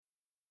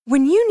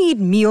When you need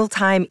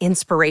mealtime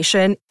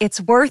inspiration,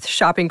 it's worth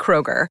shopping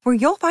Kroger, where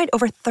you'll find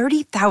over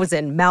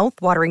 30,000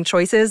 mouth-watering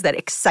choices that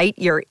excite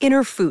your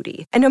inner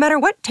foodie. And no matter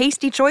what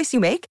tasty choice you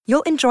make,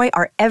 you'll enjoy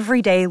our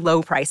everyday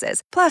low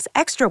prices, plus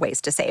extra ways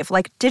to save,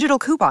 like digital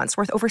coupons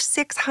worth over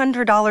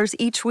 $600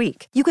 each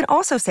week. You can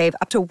also save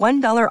up to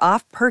 $1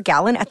 off per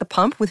gallon at the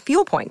pump with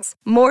fuel points.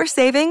 More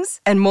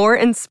savings and more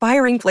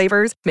inspiring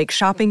flavors make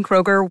shopping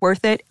Kroger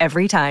worth it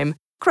every time.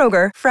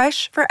 Kroger,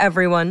 fresh for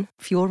everyone.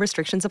 Fuel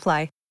restrictions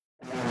apply.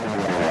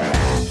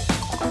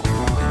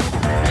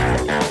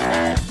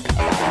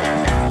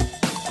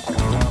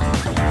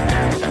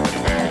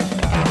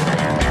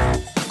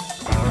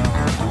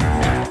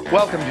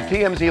 Welcome to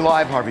TMZ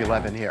Live. Harvey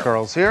Levin here.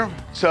 Carl's here.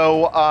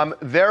 So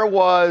there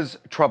was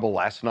trouble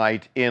last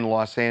night in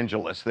Los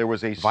Angeles. There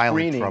was a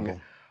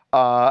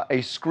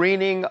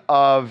screening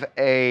of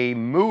a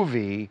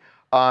movie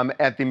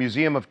at the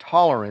Museum of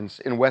Tolerance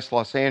in West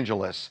Los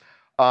Angeles,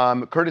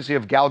 courtesy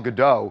of Gal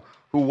Gadot,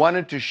 who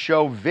wanted to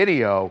show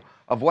video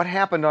of what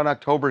happened on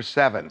October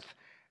 7th.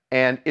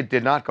 And it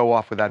did not go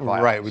off without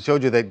violence. Right. We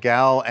told you that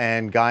Gal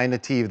and Guy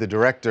Nativ, the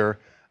director,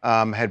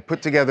 had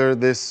put together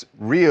this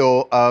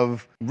reel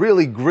of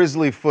really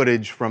grisly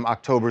footage from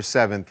October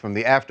 7th, from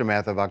the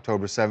aftermath of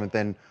October 7th,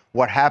 and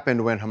what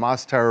happened when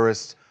Hamas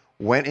terrorists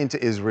went into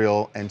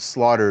Israel and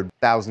slaughtered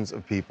thousands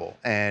of people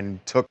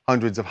and took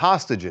hundreds of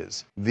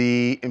hostages.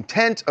 The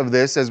intent of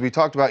this, as we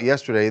talked about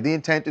yesterday, the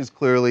intent is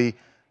clearly,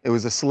 it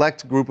was a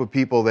select group of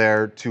people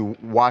there to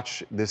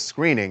watch this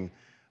screening.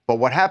 But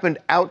what happened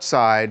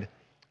outside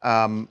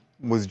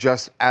was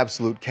just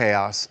absolute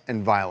chaos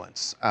and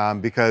violence,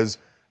 because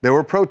there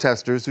were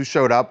protesters who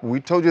showed up. We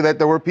told you that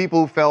there were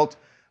people who felt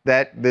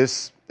that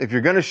if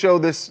you're going to show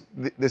this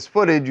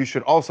footage, you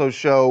should also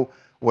show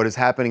what is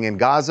happening in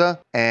Gaza.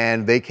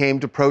 And they came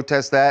to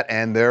protest that.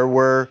 And there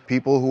were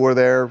people who were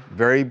there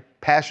very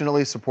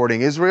passionately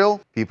supporting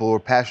Israel, people who were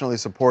passionately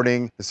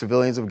supporting the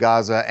civilians of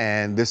Gaza.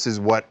 And this is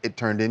what it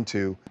turned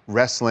into: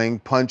 wrestling,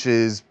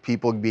 punches,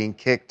 people being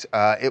kicked.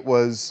 It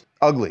was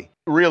ugly.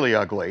 Really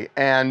ugly.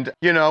 And,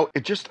 you know,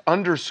 it just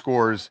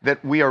underscores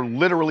that we are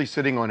literally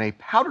sitting on a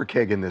powder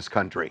keg in this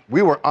country.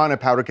 We were on a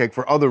powder keg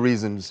for other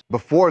reasons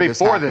before this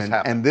happened.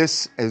 And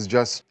this has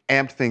just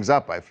amped things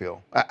up, I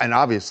feel. And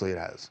obviously it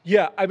has.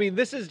 Yeah, I mean,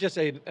 this is just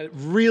a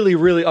really,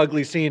 really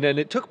ugly scene. And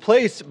it took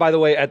place, by the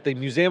way, at the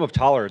Museum of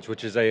Tolerance,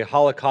 which is a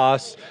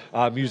Holocaust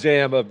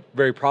museum, a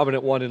very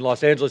prominent one in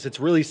Los Angeles. It's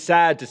really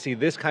sad to see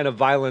this kind of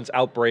violence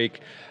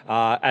outbreak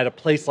at a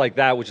place like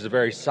that, which is a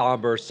very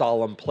somber,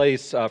 solemn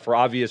place for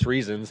obvious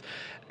reasons.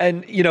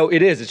 And, you know,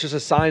 it's just a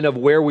sign of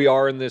where we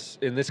are in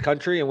this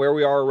country and where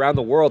we are around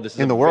the world. This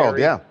is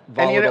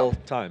volatile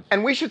time.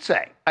 And we should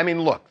say, I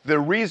mean, look, the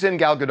reason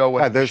Gal Gadot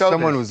was there's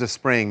someone who was just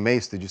spraying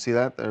mace. Did you see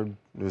that? There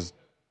was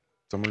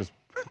someone who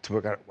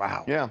took out.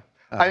 Wow. Yeah.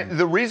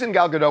 The reason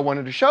Gal Gadot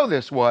wanted to show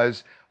this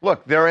was,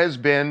 look, there has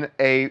been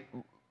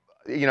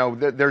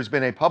there's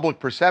been a public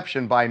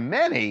perception by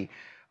many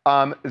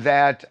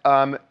that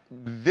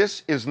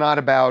this is not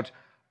about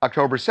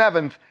October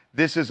 7th.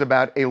 This is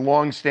about a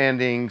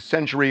long-standing,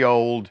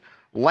 century-old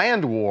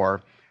land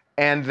war,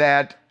 and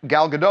that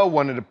Gal Gadot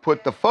wanted to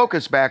put the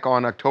focus back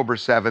on October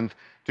 7th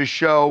to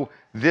show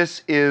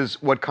this is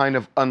what kind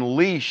of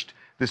unleashed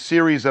the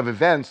series of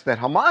events that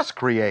Hamas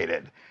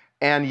created.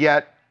 And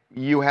yet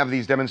you have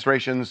these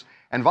demonstrations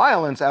and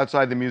violence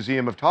outside the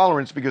Museum of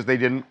Tolerance because they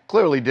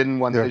clearly didn't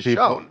want this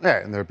shown. Yeah,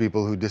 and there are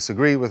people who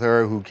disagree with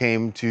her who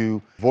came to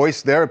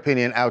voice their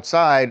opinion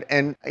outside.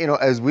 And, you know,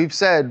 as we've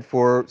said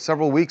for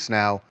several weeks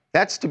now,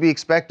 that's to be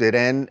expected,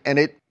 and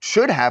it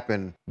should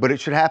happen, but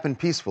it should happen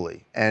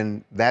peacefully.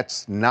 And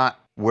that's not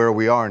where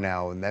we are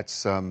now, and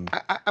that's... I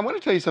want to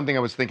tell you something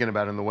I was thinking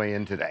about on the way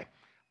in today.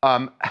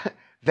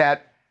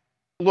 That,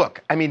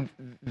 look, I mean,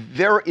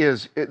 there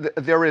is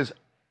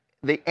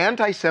the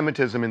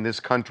anti-Semitism in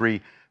this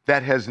country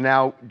that has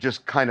now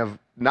just kind of...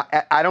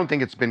 I don't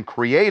think it's been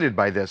created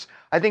by this.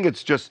 I think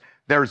it's just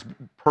there's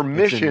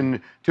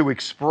permission to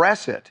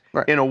express it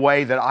in a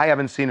way that I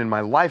haven't seen in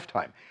my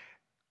lifetime.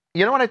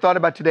 You know what I thought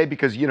about today?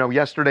 Because, you know,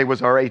 yesterday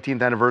was our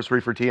 18th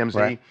anniversary for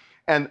TMZ.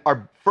 And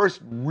our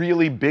first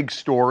really big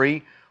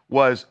story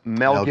was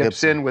Mel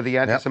Gibson with the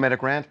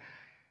anti-Semitic rant.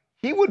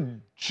 He would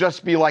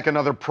just be like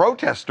another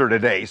protester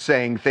today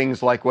saying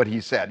things like what he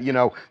said. You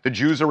know, the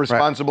Jews are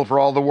responsible for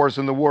all the wars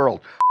in the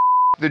world.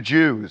 The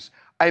Jews.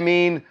 I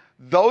mean,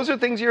 those are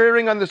things you're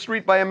hearing on the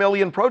street by a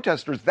million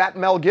protesters. That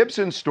Mel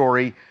Gibson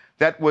story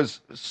that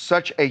was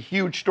such a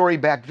huge story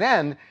back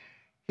then,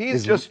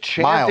 he's just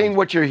chanting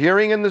what you're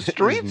hearing in the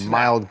streets. It's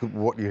mild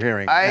what you're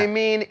hearing. I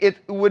mean, it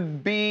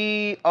would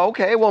be,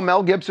 okay, well,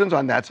 Mel Gibson's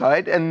on that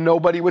side, and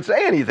nobody would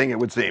say anything, it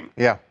would seem.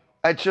 Yeah.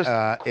 It's just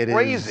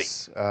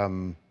crazy.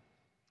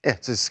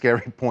 It's a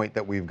scary point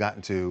that we've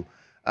gotten to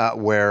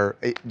where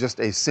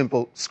just a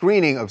simple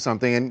screening of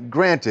something, and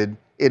granted,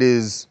 it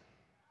is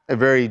a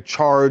very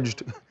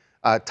charged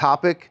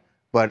topic,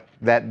 but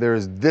that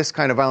there's this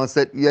kind of violence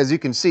that, as you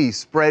can see,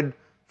 spread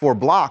for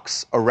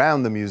blocks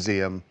around the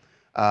museum.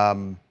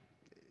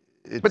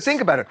 But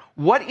think about it.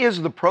 What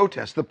is the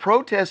protest? The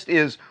protest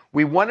is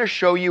We want to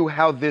show you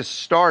how this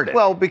started.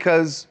 Well,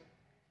 because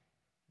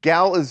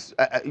Gal is,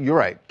 you're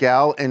right,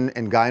 Gal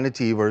and Guy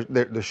Nativ,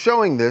 they're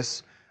showing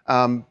this.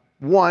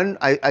 One,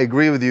 I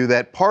agree with you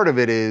that part of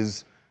it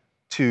is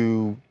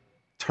to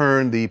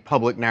turn the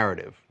public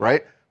narrative,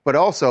 right? But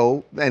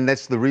also, and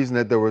that's the reason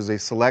that there was a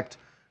select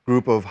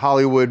group of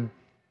Hollywood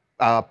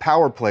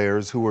power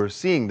players who were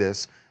seeing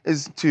this,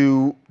 is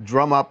to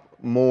drum up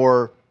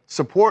more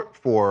support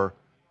for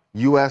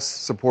the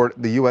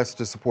U.S.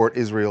 to support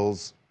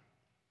Israel's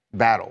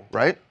battle,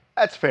 right?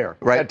 That's fair.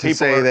 Right, to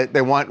say that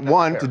they want,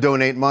 one, to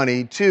donate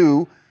money,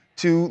 two,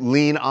 to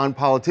lean on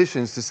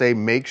politicians to say,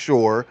 make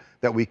sure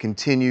that we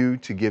continue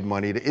to give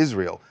money to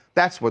Israel.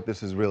 That's what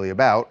this is really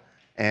about.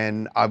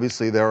 And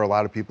obviously, there are a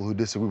lot of people who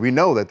disagree. We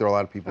know that there are a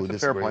lot of people who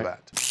disagree with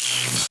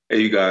that.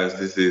 Hey, you guys,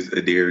 this is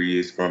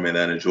Adarius from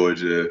Atlanta,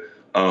 Georgia.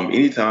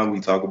 Anytime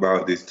we talk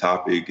about this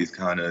topic, it's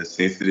kind of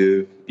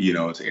sensitive,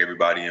 to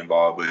everybody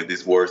involved. But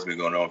this war has been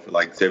going on for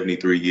like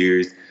 73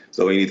 years.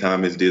 So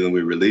anytime it's dealing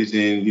with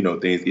religion,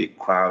 things get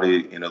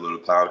crowded and a little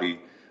cloudy.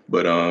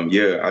 But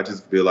I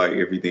just feel like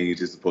everything is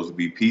just supposed to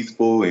be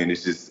peaceful, and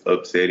it's just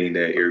upsetting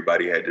that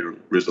everybody had to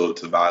resort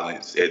to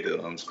violence at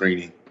the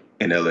screening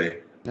in LA.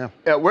 Yeah,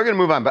 we're going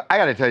to move on, but I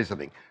got to tell you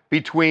something.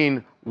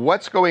 Between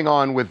what's going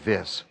on with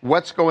this,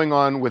 what's going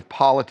on with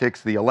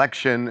politics, the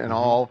election, and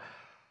all,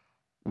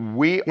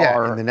 we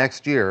are in the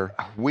next year.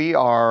 We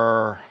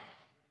are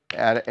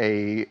at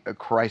a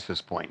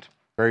crisis point.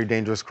 Very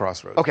dangerous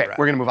crossroads. Okay,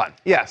 we're going to move on.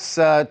 Yes,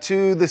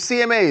 to the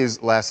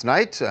CMAs last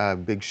night.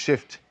 Big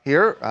shift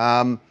here.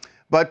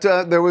 But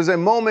there was a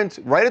moment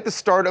right at the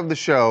start of the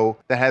show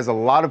that has a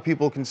lot of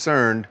people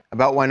concerned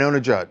about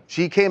Winona Judd.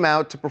 She came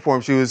out to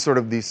perform. She was sort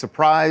of the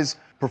surprise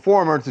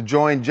performer to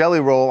join Jelly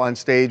Roll on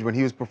stage when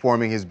he was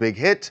performing his big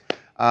hit.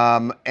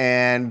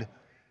 And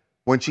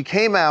when she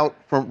came out,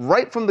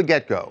 right from the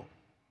get-go,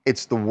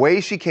 it's the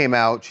way she came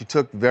out. She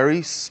took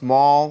very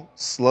small,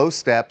 slow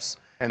steps.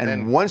 And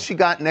then once she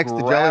got next to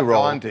Jelly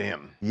Roll, onto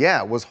him.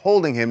 Yeah, was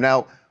holding him.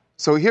 Now,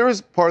 so here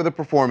is part of the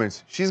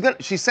performance.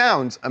 She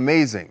sounds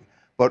amazing,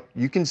 but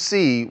you can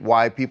see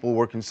why people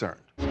were concerned.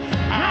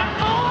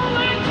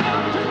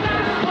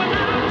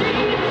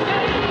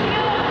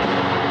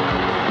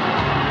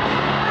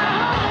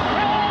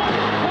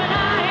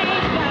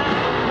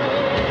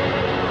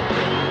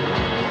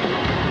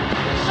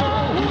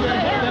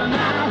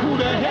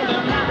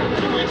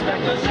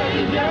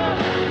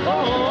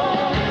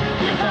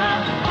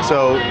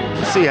 So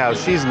see how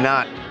she's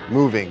not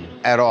moving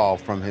at all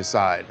from his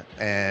side,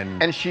 and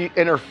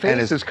her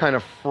face is kind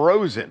of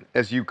frozen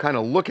as you kind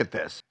of look at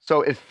this.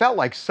 So it felt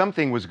like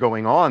something was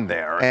going on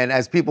there. And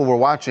as people were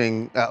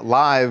watching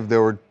live,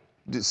 there were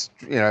just,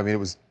 it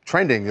was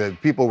trending.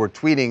 People were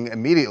tweeting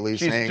immediately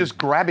saying, she's just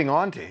grabbing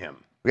onto him.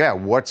 Yeah,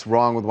 what's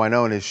wrong with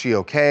Winona? Is she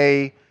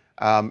okay?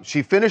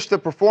 She finished the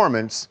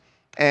performance,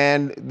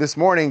 and this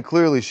morning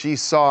clearly she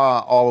saw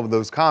all of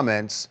those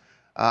comments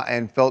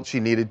and felt she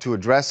needed to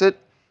address it.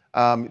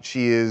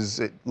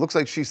 It looks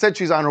like she said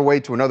she's on her way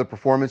to another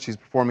performance. She's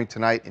performing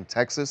tonight in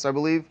Texas, I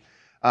believe.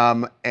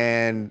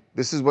 And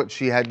this is what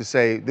she had to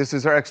say. This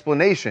is her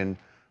explanation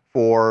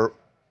for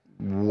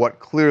what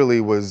clearly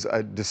was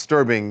a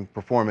disturbing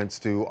performance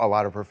to a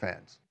lot of her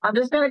fans. I'm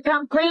just going to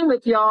come clean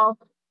with y'all.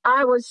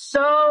 I was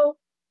so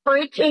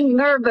freaking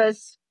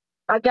nervous.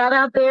 I got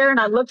out there and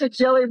I looked at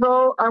Jelly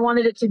Roll. I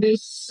wanted it to be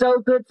so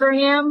good for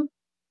him.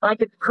 I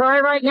could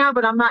cry right now,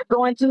 but I'm not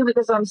going to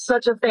because I'm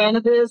such a fan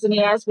of his and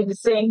he asked me to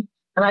sing.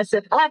 And I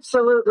said,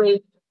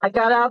 absolutely. I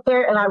got out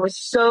there and I was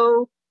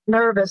so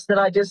nervous that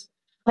I just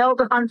held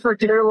on for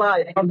dear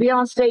life. I'll be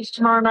on stage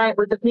tomorrow night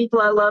with the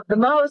people I love the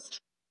most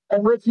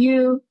and with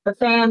you, the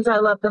fans I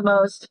love the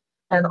most.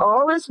 And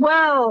all is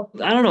well.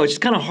 I don't know. It's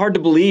just kind of hard to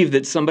believe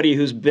that somebody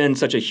who's been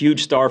such a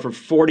huge star for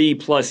 40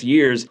 plus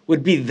years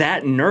would be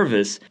that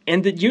nervous.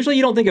 And that usually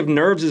you don't think of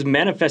nerves as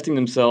manifesting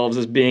themselves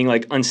as being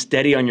like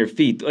unsteady on your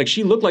feet. Like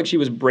she looked like she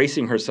was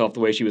bracing herself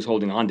the way she was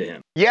holding on to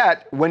him.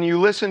 Yet, when you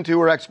listen to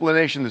her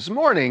explanation this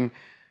morning,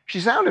 she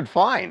sounded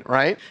fine,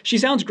 right? She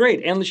sounds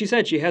great. And she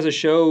said she has a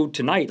show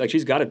tonight. Like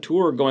she's got a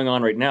tour going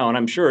on right now. And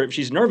I'm sure if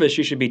she's nervous,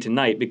 she should be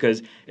tonight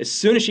because as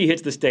soon as she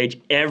hits the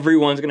stage,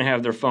 everyone's going to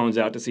have their phones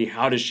out to see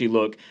how does she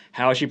look?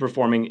 How is she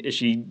performing? Does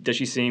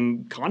she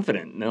seem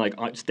confident and like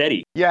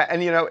steady? Yeah.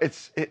 And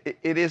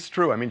it is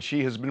true. I mean,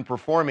 she has been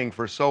performing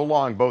for so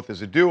long, both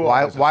as a duo,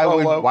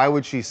 why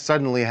would she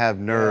suddenly have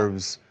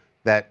nerves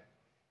that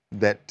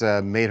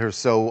made her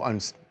so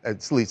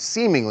at least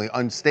seemingly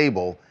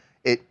unstable?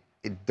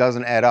 It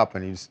doesn't add up,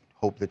 and you just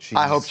hope that she's.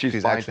 I hope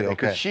she's fine actually today, okay.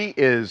 because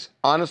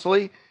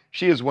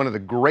she is one of the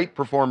great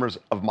performers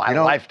of my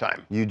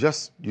lifetime. You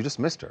just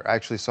missed her. I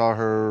actually saw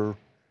her,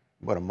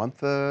 a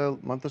month or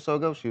so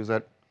ago. She was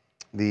at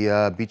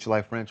the Beach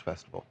Life Ranch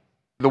Festival.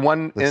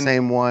 The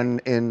same one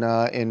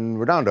in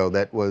Redondo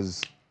that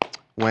was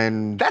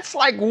when. That's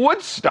like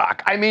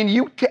Woodstock. I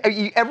mean,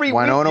 every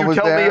Winona week you was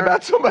tell there. me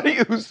about somebody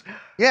who's.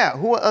 Yeah,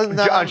 who?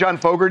 John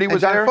Fogerty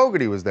was there. John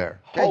Fogerty was there.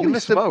 Holy you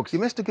missed smokes! You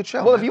missed a good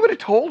show. Well, man. if you would have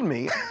told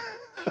me.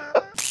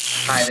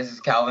 Hi, this is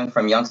Calvin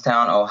from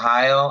Youngstown,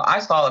 Ohio. I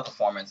saw the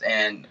performance,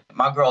 and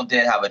My girl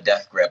did have a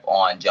death grip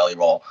on Jelly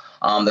Roll.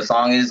 The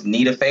song is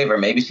Need a Favor.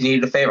 Maybe she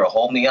needed a favor.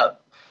 Hold me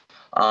up.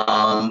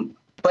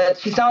 But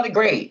she sounded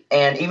great.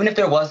 And even if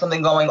there was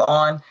something going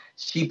on,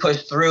 she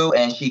pushed through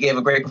and she gave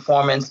a great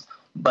performance.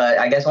 But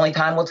I guess only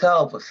time will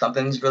tell if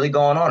something's really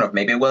going on, or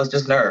maybe it was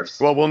just nerves.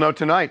 Well, we'll know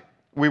tonight.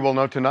 We will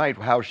know tonight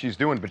how she's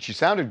doing, but she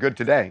sounded good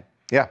today.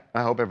 Yeah.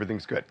 I hope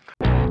everything's good.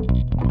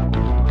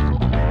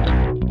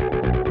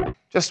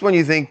 Just when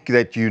you think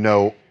that you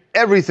know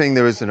everything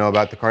there is to know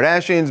about the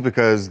Kardashians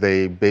because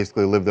they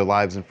basically live their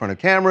lives in front of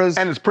cameras.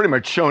 And it's pretty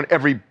much shown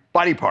every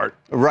body part.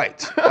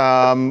 Right.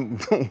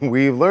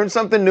 We've learned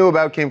something new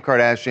about Kim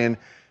Kardashian.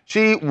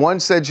 She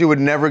once said she would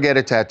never get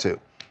a tattoo.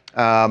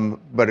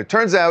 But it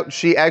turns out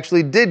she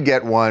actually did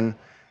get one.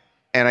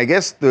 And I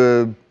guess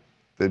the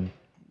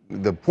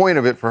point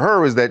of it for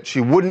her was that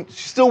she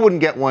still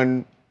wouldn't get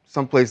one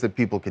someplace that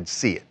people could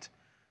see it.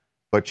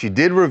 But she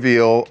did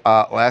reveal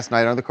last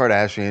night on the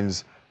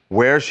Kardashians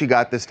where she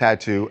got this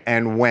tattoo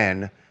and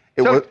when.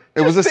 It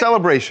was a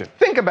celebration.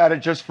 Think about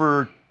it just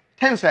for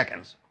 10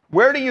 seconds.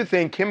 Where do you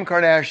think Kim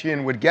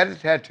Kardashian would get a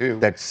tattoo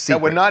that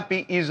would not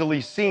be easily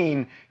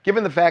seen,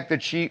 given the fact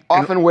that she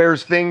often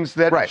wears things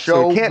that show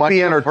so it can't much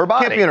be in of her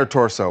body? Can't be in her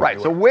torso.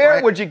 Right. So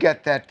where would you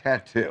get that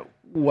tattoo?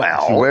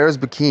 Well, she wears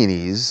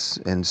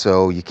bikinis, and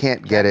so you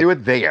can't get it. Do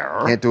it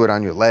there. Can't do it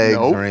on your legs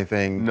or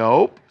anything.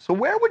 Nope. So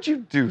where would you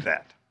do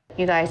that?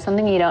 You guys,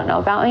 something you don't know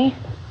about me?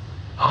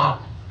 What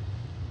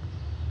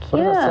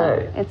did I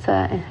say? It's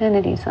an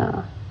infinity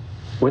zone.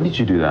 When did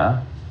you do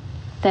that?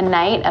 The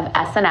night of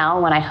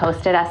SNL, when I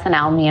hosted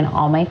SNL, me and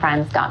all my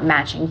friends got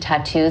matching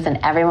tattoos, and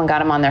everyone got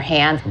them on their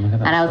hands.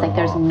 And I was like,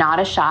 there's not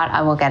a shot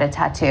I will get a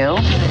tattoo.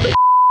 It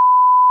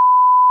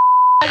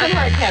doesn't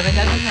hurt, Kevin. It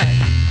doesn't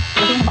hurt.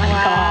 Oh my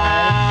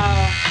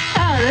God.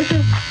 Oh, this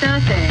is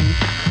nothing.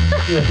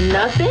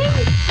 Nothing?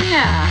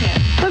 Yeah.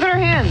 Look at her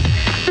hands.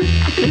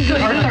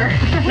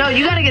 No,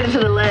 you gotta get into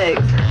the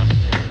legs.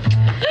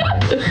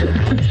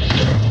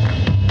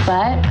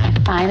 But I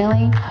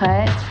finally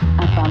put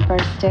a bumper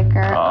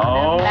sticker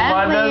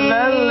on a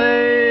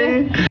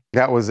Bentley.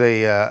 That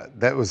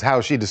was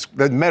how she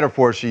the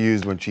metaphor she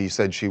used when she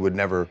said she would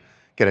never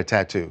get a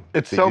tattoo.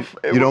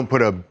 You don't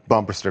put a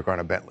bumper sticker on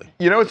a Bentley.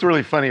 You know what's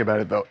really funny about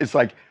it though? It's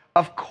like,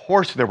 of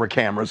course there were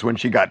cameras when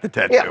she got the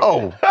tattoo. Yeah.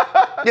 Oh.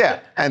 Yeah.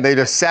 And they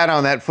just sat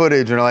on that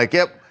footage and are like,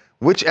 yep.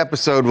 Which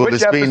episode will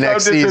this be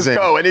next season? This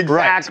go? And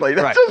exactly.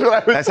 Right.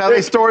 That's how they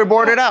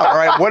storyboard it out. All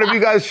right. What have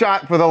you guys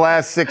shot for the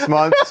last 6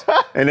 months?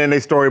 And then they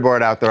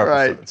storyboard out their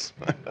episodes.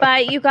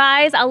 But you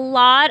guys, a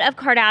lot of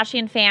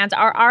Kardashian fans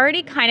are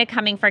already kind of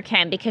coming for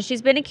Kim because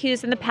she's been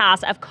accused in the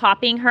past of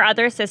copying her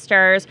other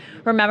sisters.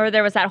 Remember,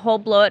 there was that whole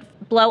blow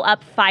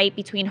up fight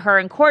between her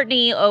and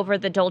Kourtney over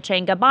the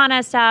Dolce &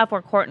 Gabbana stuff,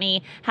 where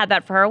Kourtney had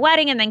that for her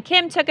wedding, and then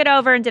Kim took it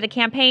over and did a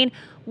campaign.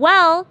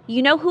 Well,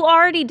 you know who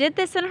already did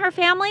this in her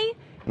family?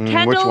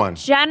 Kendall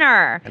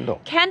Jenner.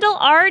 Kendall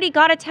already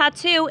got a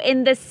tattoo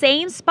in the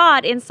same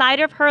spot inside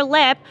of her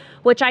lip,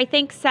 which I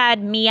think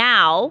said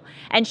meow.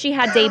 And she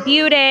had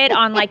debuted it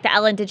on like the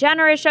Ellen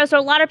DeGeneres show. So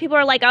a lot of people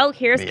are like, oh,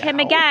 here's Kim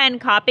again,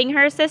 copying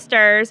her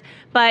sisters.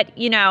 But,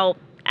 you know,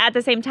 at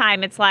the same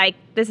time, it's like,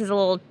 this is a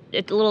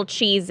little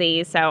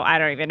cheesy. So I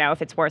don't even know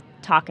if it's worth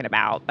talking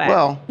about. But.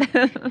 Well,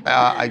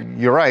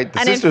 you're right. The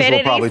sisters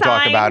will probably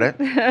talk about it.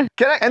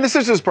 And the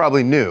sisters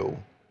probably knew.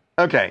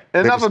 Okay,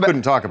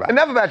 couldn't talk about it.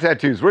 Enough about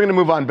tattoos. We're going to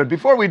move on. But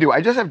before we do,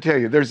 I just have to tell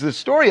you, there's this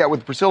story out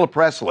with Priscilla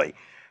Presley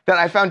that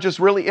I found just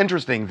really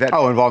interesting.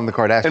 Involving the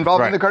Kardashians.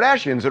 Involving the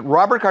Kardashians. That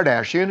Robert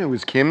Kardashian, who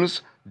was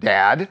Kim's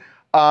dad,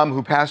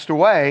 who passed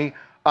away,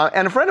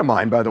 and a friend of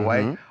mine, by the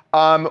way,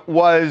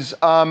 was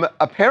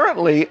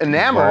apparently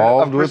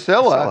enamored of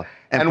Priscilla.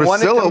 And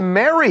wanted to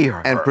marry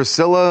her. And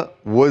Priscilla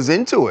was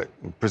into it.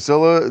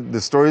 Priscilla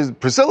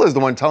is the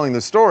one telling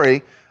the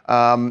story.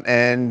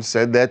 And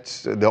said that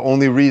the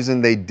only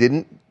reason they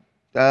didn't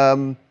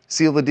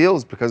seal the deal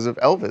is because of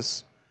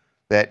Elvis,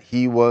 that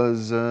he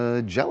was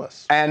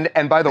jealous. And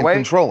by the way,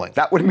 controlling.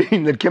 That would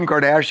mean that Kim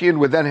Kardashian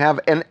would then have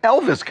an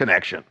Elvis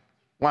connection.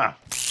 Wow.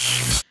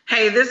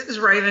 Hey, this is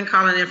Raven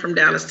calling in from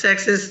Dallas,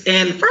 Texas.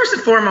 And first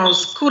and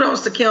foremost,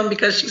 kudos to Kim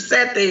because she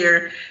sat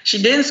there.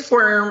 She didn't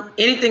squirm,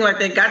 anything like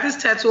that. Got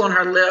this tattoo on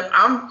her lip.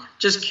 I'm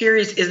just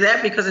curious, is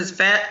that because it's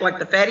fat, like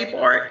the fatty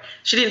part?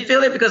 She didn't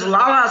feel it because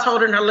Lala's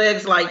holding her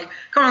legs like,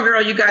 come on,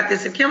 girl, you got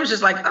this. And Kim was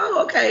just like,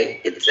 oh,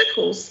 okay, it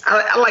tickles.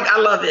 I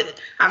love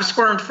it. I've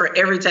squirmed for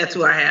every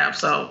tattoo I have,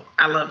 so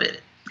I love it.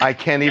 I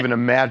can't even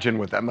imagine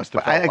what that must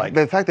have felt like.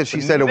 The fact that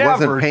she said it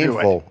wasn't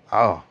painful.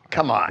 Oh,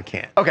 come on. I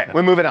can't. Okay,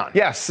 we're moving on.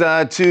 Yes,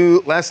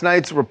 to last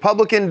night's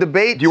Republican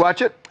debate. Did you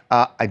watch it?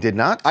 I did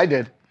not. I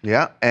did.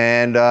 Yeah,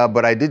 and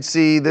but I did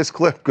see this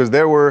clip because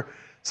there were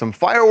some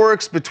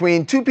fireworks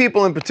between two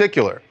people in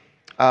particular,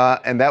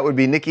 and that would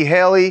be Nikki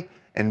Haley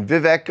and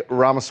Vivek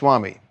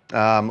Ramaswamy,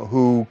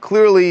 who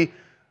clearly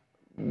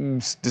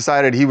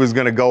decided he was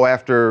going to go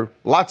after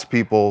lots of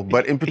people,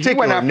 but in particular, he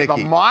went after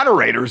Nikki. the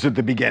moderators at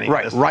the beginning.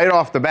 Right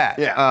off the bat.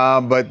 Yeah.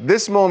 But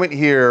this moment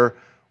here,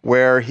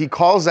 where he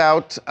calls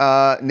out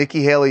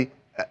Nikki Haley,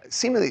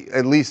 seemingly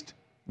at least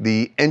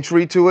the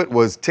entry to it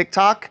was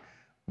TikTok,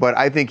 but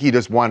I think he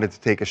just wanted to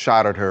take a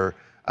shot at her,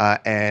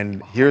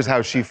 and here's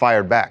how she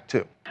fired back,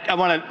 too. I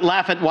want to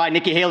laugh at why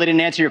Nikki Haley didn't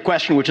answer your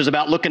question, which was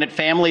about looking at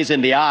families in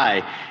the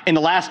eye. In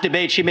the last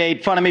debate, she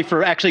made fun of me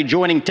for actually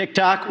joining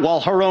TikTok while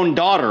her own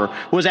daughter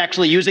was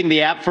actually using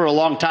the app for a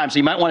long time. So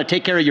you might want to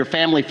take care of your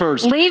family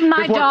first. Leave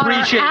my daughter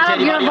out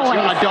of your voice.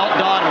 Your adult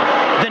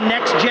daughter. The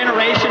next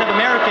generation of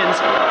Americans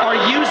are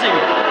using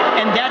it.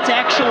 And that's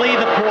actually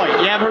the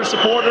point. You have her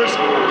supporters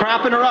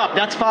propping her up.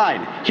 That's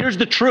fine. Here's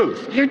the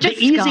truth. You're just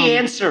the easy scum.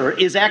 answer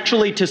is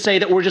actually to say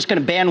that we're just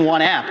going to ban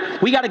one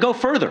app. We got to go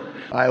further.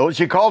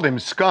 She called him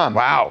scum.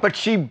 Wow. But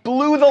she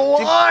blew the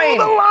line.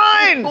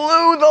 She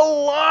blew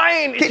the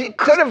line. She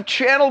could have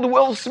channeled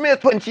Will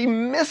Smith, and she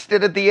missed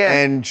it at the end.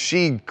 And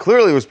she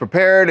clearly was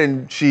prepared,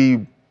 and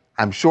she,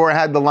 I'm sure,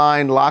 had the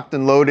line locked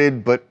and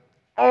loaded, but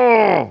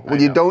when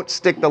you don't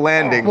stick the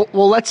landing.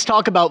 Well, let's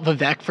talk about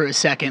Vivek for a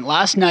second.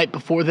 Last night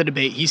before the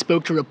debate, he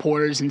spoke to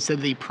reporters and said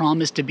that he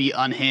promised to be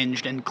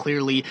unhinged, and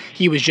clearly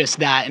he was just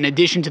that. In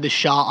addition to the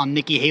shot on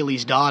Nikki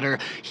Haley's daughter,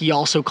 he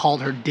also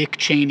called her Dick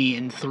Cheney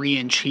in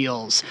 3-inch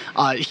heels.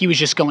 He was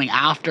just going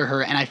after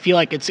her, and I feel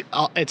like it's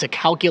a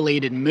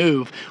calculated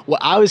move.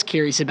 What I was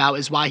curious about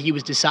is why he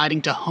was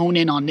deciding to hone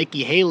in on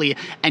Nikki Haley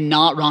and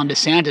not Ron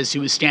DeSantis, who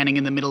was standing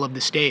in the middle of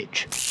the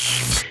stage.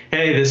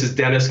 Hey, this is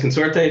Dennis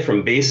Consorte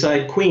from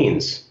Bayside,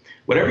 Queens.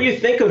 Whatever you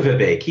think of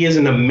Vivek, he is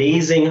an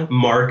amazing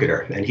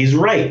marketer, and he's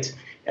right.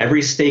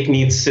 Every steak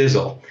needs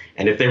sizzle.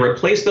 And if they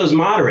replace those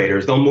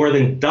moderators, they'll more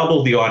than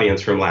double the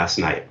audience from last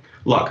night.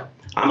 Look,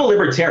 I'm a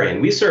libertarian.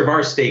 We serve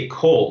our steak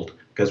cold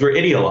because we're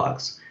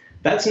ideologues.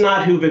 That's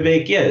not who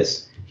Vivek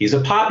is. He's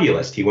a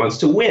populist. He wants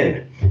to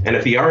win. And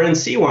if the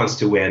RNC wants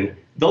to win,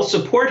 they'll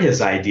support his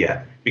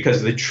idea.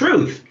 Because the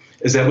truth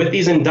is that with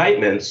these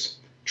indictments,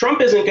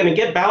 Trump isn't going to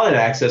get ballot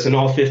access in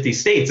all 50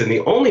 states, and the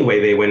only way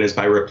they win is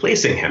by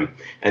replacing him.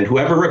 And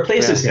whoever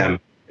replaces him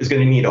is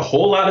going to need a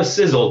whole lot of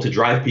sizzle to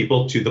drive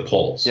people to the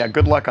polls. Yeah,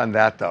 good luck on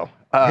that, though.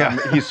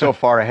 He's so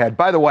far ahead.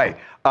 By the way,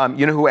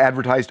 you know who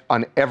advertised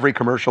on every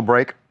commercial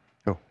break?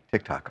 Oh,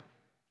 TikTok.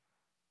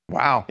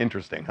 Wow.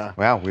 Interesting, huh?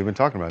 Wow, we've been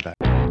talking about that.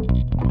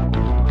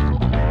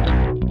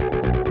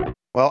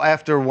 Well,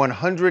 after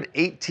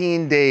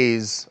 118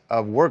 days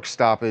of work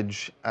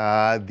stoppage,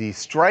 the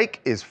strike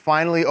is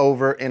finally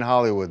over in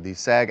Hollywood. The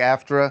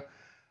SAG-AFTRA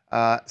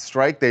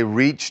strike, they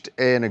reached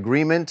an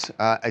agreement,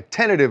 a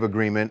tentative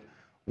agreement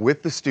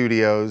with the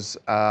studios,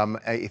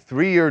 a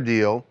 3-year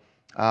deal.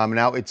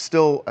 Now, it's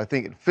still, I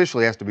think,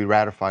 officially has to be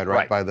ratified,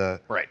 right. by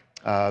the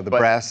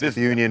brass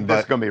union. But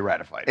it's going to be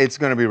ratified. It's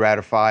going to be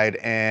ratified,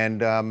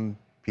 and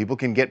people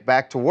can get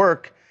back to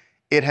work.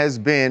 It has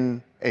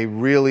been a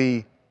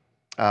really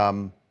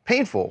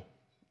painful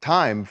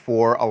time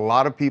for a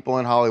lot of people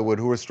in Hollywood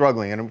who are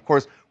struggling. And of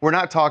course, we're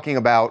not talking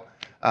about,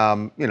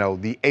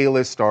 the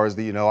A-list stars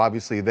that,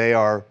 obviously they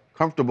are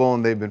comfortable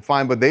and they've been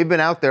fine, but they've been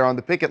out there on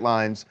the picket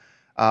lines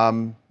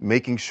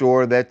making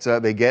sure that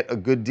they get a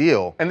good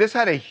deal. And this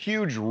had a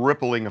huge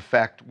rippling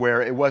effect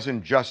where it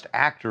wasn't just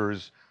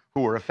actors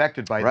who were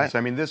affected by this.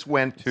 I mean, this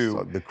went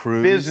to the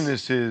crews,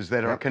 businesses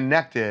that are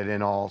connected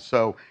and all.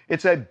 So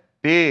it's a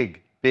big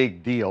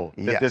deal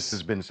that this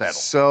has been settled.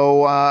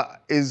 So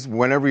is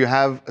whenever you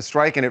have a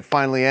strike and it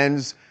finally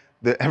ends,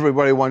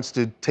 everybody wants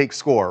to take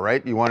score,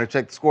 right? You want to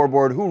check the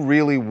scoreboard. Who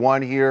really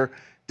won here?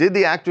 Did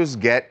the actors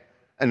get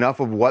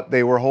enough of what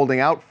they were holding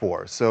out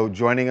for? So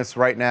joining us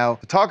right now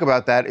to talk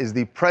about that is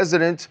the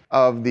president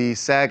of the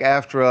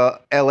SAG-AFTRA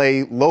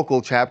LA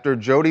local chapter,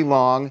 Jody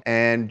Long.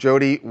 And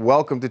Jody,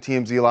 welcome to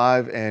TMZ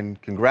Live and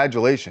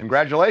congratulations.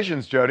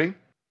 Congratulations, Jody.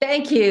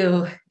 Thank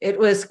you. It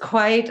was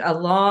quite a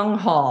long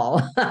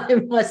haul, I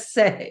must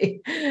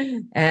say.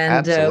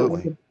 And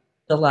we're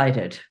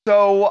delighted.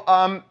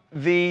 So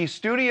the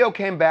studio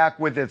came back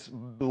with its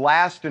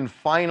last and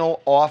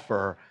final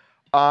offer.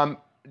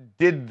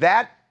 Did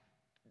that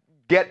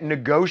get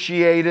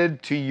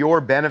negotiated to your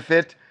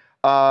benefit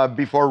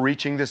before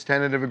reaching this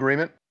tentative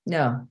agreement?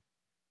 No.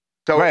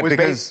 So it was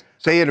because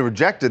they had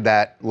rejected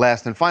that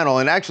last and final.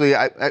 And actually,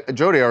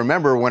 Jody, I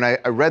remember when I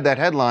read that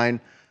headline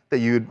that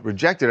you'd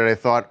rejected it, I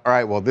thought, all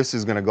right, well, this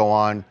is going to go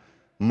on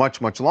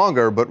much, much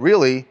longer. But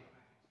really,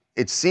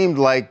 it seemed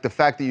like the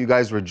fact that you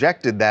guys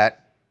rejected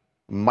that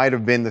might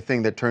have been the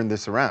thing that turned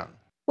this around.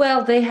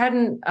 Well, they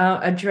hadn't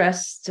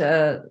addressed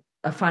a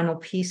final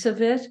piece of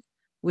it,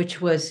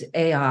 which was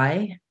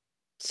AI,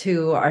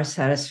 to our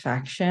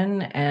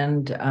satisfaction.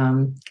 And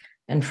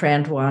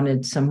Fran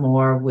wanted some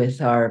more with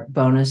our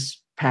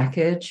bonus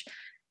package.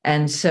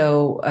 And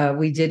so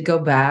we did go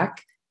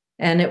back.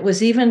 And it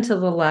was even to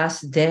the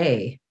last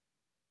day.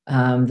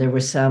 There were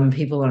some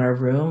people in our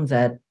room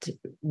that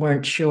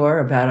weren't sure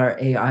about our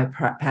AI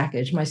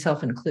package,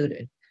 myself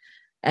included.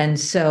 And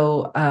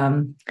so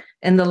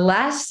in the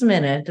last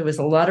minute, there was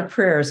a lot of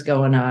prayers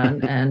going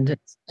on and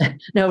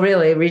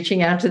really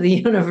reaching out to the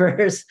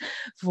universe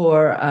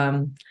for,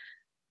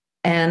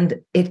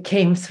 and it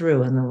came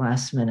through in the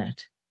last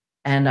minute.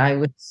 And I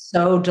was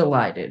so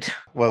delighted.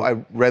 Well, I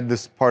read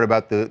this part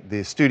about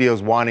the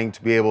studios wanting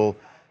to be able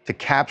to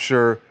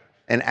capture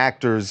an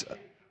actor's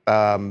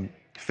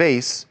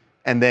face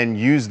and then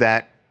use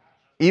that,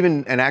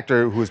 even an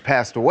actor who has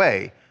passed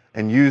away,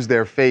 and use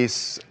their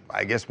face,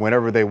 I guess,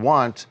 whenever they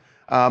want.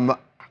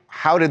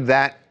 How did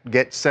that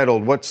get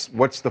settled?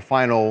 What's the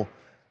final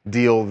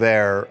deal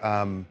there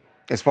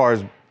as far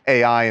as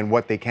AI and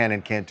what they can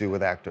and can't do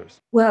with actors?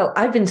 Well,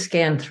 I've been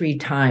scanned 3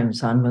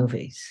 times on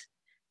movies,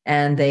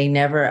 and they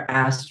never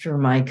asked for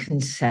my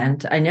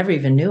consent. I never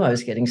even knew I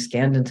was getting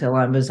scanned until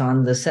I was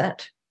on the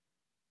set.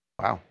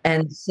 Wow.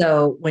 And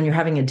so when you're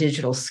having a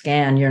digital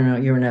scan,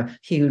 you're in a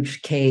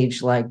huge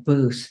cage-like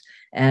booth,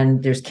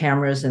 and there's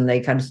cameras, and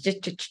they kind of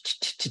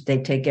they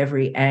take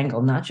every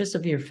angle, not just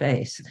of your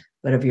face,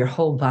 but of your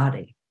whole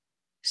body,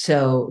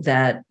 so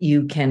that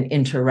you can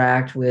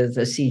interact with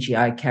a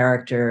CGI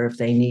character if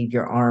they need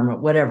your arm or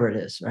whatever it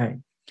is, right?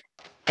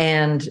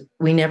 And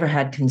we never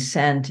had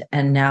consent.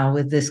 And now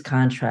with this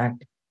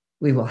contract,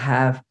 you will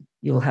have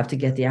to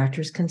get the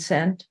actor's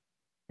consent,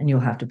 and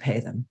you'll have to pay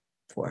them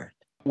for it.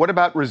 What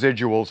about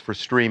residuals for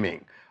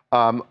streaming?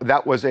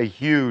 That was a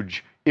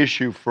huge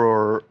issue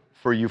for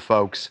you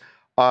folks.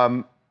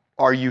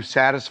 Are you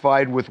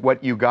satisfied with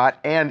what you got?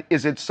 And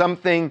is it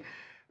something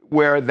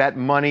where that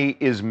money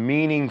is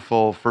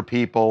meaningful for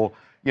people,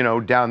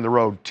 down the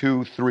road,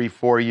 2, 3,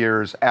 4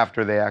 years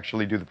after they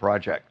actually do the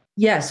project?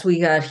 Yes, we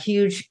got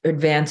huge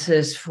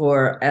advances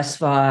for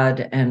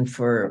SVOD and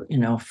for,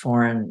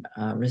 foreign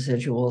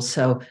residuals.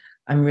 So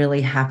I'm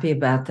really happy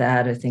about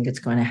that. I think it's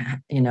going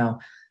to,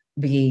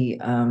 be,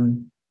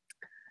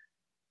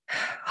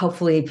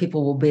 hopefully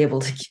people will be able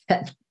to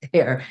get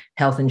their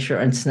health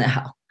insurance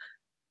now,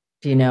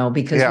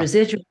 because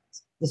residuals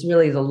is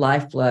really the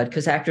lifeblood,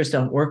 because actors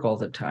don't work all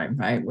the time,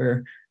 right?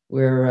 We're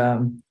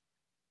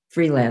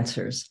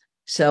freelancers.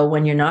 So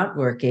when you're not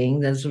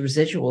working, those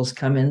residuals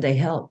come in, they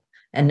help.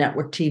 And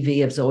network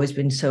TV has always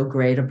been so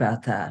great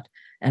about that.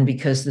 And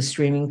because the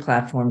streaming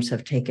platforms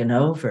have taken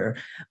over,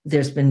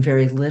 there's been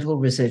very little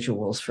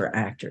residuals for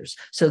actors.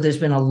 So there's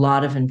been a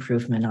lot of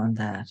improvement on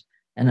that.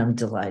 And I'm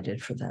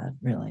delighted for that,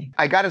 really.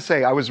 I got to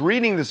say, I was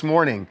reading this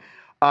morning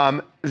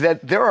that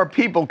there are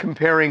people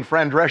comparing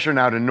Fran Drescher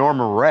now to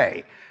Norma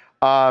Ray.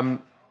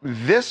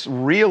 This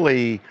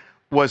really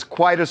was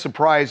quite a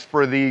surprise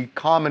for the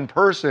common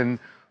person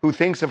who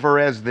thinks of her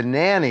as the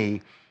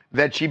nanny,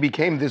 that she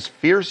became this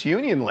fierce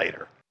union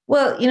leader.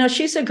 Well,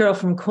 she's a girl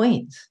from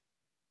Queens.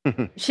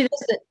 She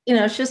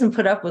doesn't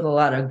put up with a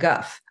lot of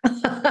guff.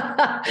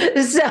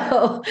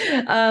 So,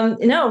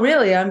 no,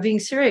 really, I'm being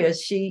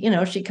serious. She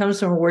comes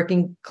from a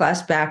working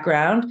class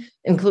background,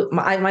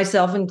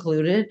 myself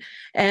included,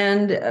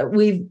 and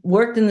we've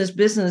worked in this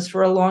business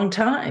for a long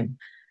time.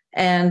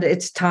 And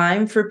it's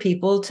time for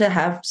people to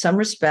have some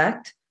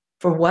respect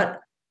for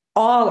what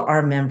all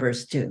our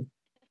members do.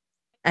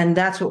 And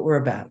that's what we're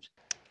about.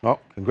 Well,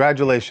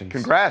 congratulations.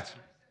 Congrats.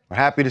 We're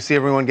happy to see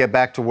everyone get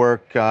back to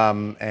work,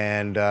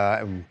 and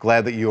I'm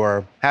glad that you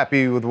are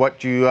happy with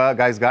what you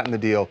guys got in the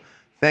deal.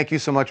 Thank you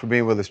so much for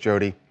being with us,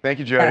 Jody. Thank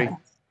you, Jody.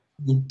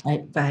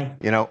 Bye.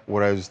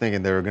 What I was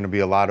thinking, there are going to be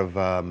a lot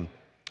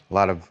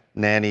of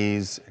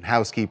nannies and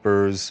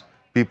housekeepers,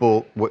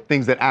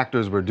 things that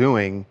actors were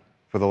doing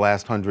for the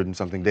last 100 and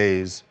something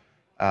days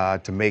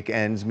to make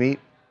ends meet,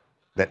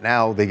 that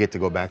now they get to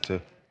go back to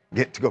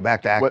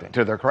acting.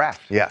 To their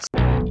craft. Yes.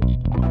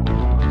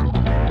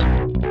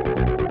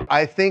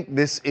 I think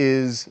this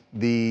is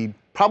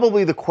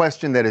probably the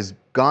question that has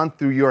gone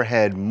through your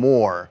head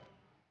more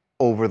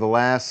over the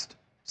last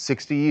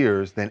 60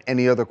 years than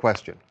any other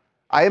question.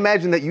 I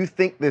imagine that you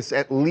think this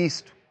at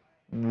least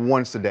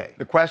once a day.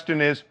 The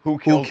question is, who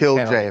killed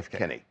JFK?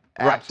 Kennedy.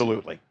 Right.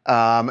 Absolutely.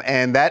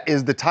 And that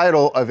is the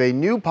title of a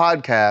new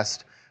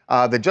podcast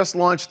that just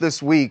launched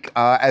this week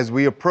as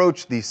we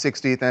approach the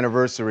 60th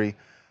anniversary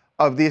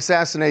of the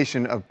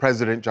assassination of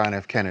President John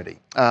F. Kennedy.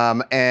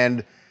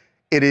 And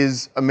it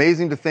is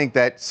amazing to think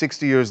that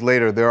 60 years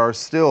later, there are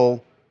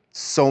still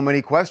so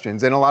many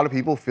questions, and a lot of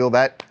people feel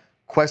that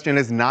question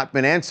has not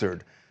been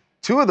answered.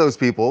 Two of those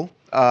people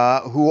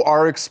who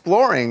are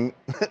exploring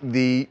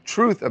the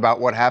truth about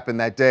what happened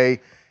that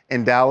day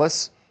in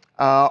Dallas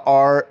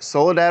are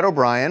Soledad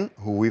O'Brien,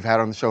 who we've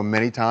had on the show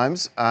many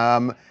times,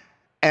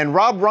 and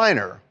Rob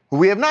Reiner, who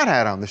we have not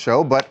had on the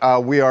show, but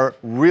we are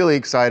really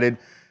excited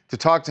to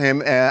talk to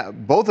him,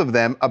 both of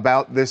them,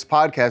 about this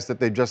podcast that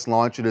they just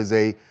launched. It is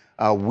a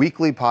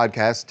weekly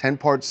podcast,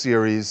 10-part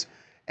series,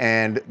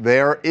 and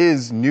there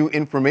is new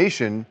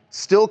information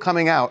still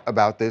coming out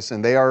about this,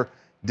 and they are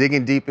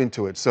digging deep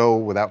into it. So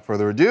without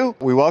further ado,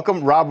 we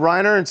welcome Rob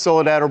Reiner and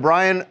Soledad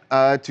O'Brien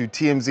to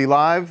TMZ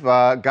Live.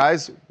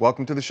 Guys,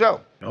 welcome to the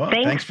show. Oh,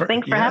 thanks for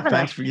having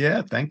us.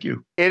 Thank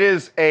you. It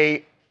is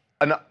an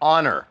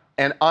honor,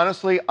 and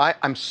honestly,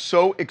 I'm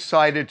so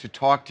excited to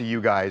talk to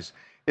you guys.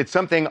 It's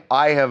something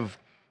I have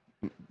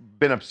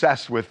been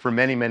obsessed with for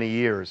many, many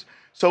years.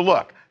 So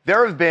look,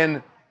 there have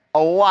been a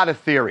lot of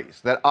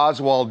theories that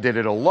Oswald did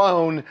it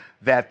alone,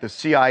 that the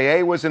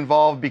CIA was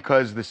involved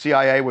because the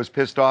CIA was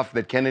pissed off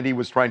that Kennedy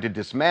was trying to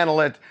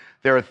dismantle it.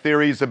 There are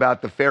theories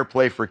about the Fair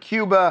Play for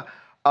Cuba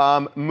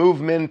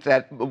movement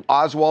that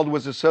Oswald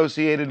was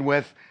associated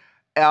with.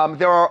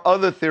 There are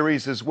other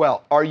theories as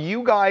well. Are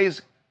you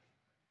guys,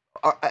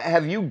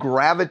 have you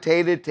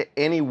gravitated to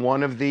any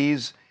one of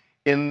these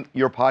in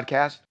your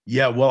podcast?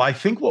 Yeah, well, I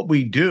think what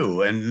we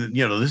do, and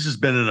this has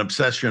been an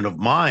obsession of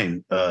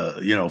mine,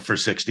 for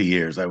 60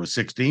 years. I was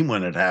 16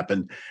 when it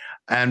happened.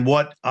 And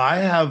what I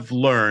have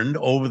learned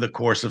over the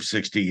course of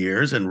 60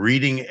 years and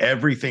reading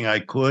everything I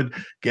could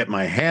get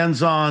my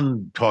hands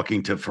on,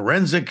 talking to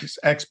forensics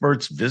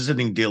experts,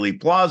 visiting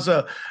Dealey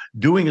Plaza,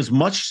 doing as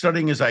much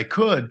studying as I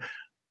could,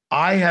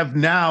 I have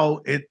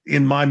now,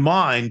 in my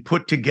mind,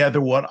 put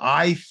together what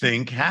I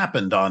think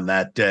happened on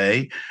that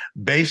day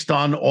based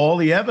on all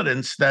the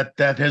evidence that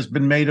has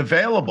been made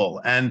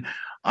available. And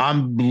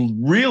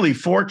I'm really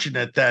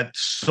fortunate that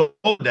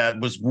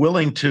Soledad was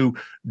willing to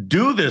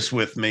do this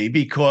with me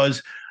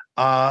because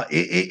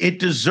it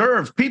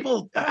deserves.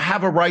 People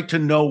have a right to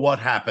know what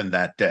happened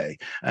that day.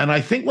 And I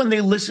think when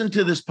they listen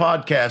to this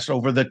podcast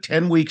over the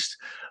 10 weeks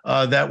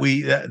that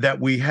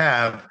we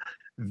have,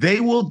 they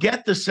will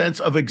get the sense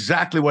of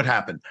exactly what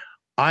happened.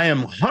 I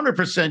am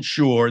 100%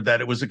 sure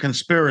that it was a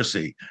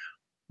conspiracy.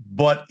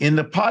 But in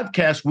the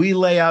podcast, we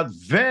lay out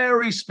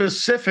very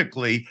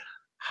specifically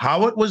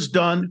how it was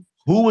done,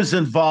 who was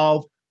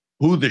involved,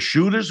 who the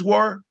shooters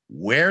were,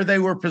 where they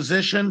were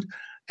positioned,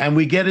 and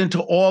we get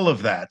into all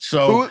of that.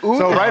 So,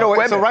 right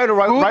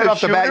off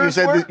the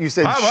bat, you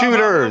said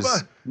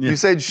shooters. You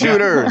said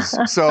shooters.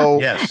 So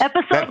yes.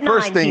 Episode that 9,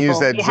 first thing people, you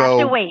said. You have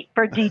to wait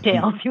for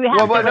details. You have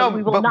to wait.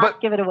 We will not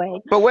give it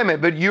away. But wait a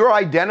minute. But you're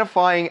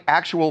identifying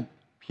actual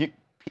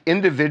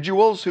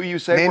individuals who you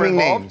say were involved?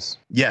 Naming names.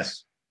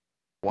 Yes.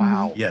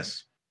 Wow.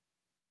 Yes.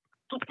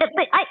 I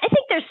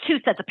think there's two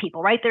sets of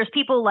people, right? There's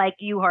people like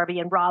you, Harvey,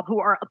 and Rob who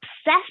are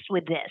obsessed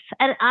with this.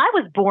 And I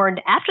was born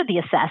after the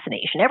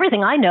assassination.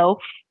 Everything I know,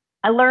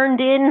 I learned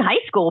in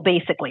high school,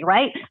 basically,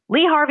 right?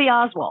 Lee Harvey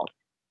Oswald,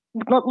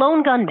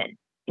 lone gunman,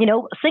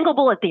 single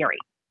bullet theory,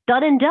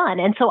 done and done.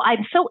 And so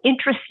I'm so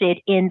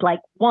interested in,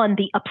 one,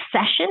 the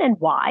obsession and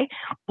why.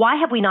 Why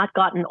have we not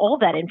gotten all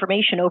that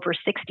information over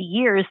 60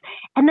 years?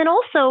 And then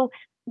also,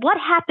 what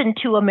happened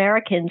to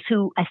Americans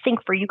who, I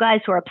think for you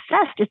guys who are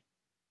obsessed, is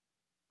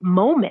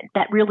moment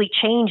that really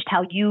changed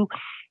how you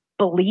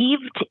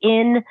believed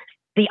in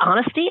the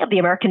honesty of the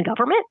American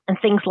government and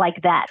things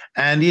like that.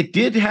 And it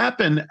did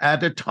happen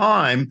at a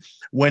time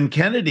when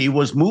Kennedy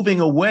was moving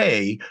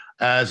away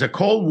as a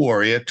Cold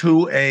Warrior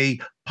to a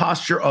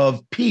posture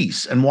of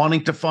peace and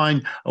wanting to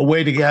find a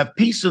way to have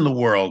peace in the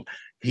world.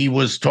 He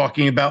was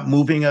talking about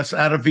moving us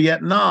out of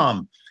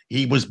Vietnam.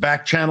 He was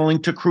back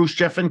channeling to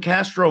Khrushchev and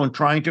Castro and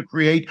trying to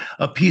create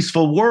a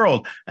peaceful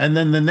world. And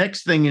then the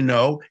next thing you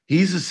know,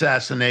 he's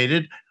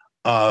assassinated.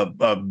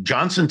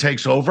 Johnson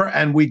takes over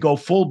and we go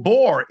full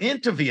bore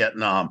into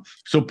Vietnam.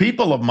 So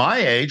people of my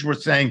age were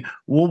saying,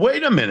 well,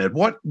 wait a minute,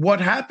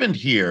 what happened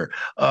here?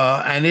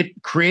 And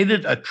it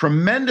created a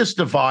tremendous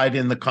divide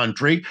in the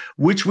country,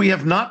 which we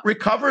have not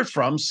recovered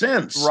from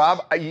since. Rob,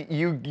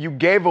 you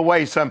gave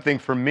away something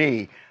for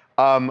me.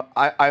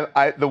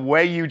 The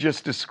way you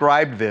just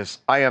described this,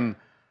 I am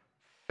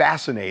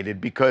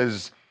fascinated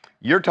because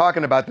you're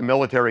talking about the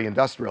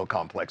military-industrial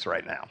complex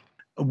right now.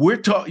 We're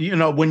talking,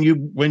 when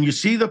you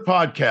see the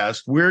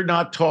podcast, we're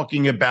not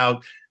talking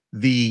about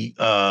the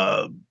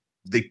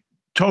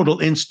total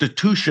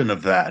institution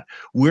of that.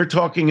 We're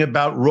talking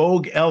about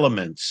rogue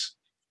elements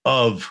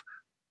of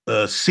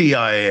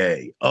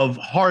CIA, of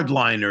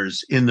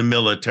hardliners in the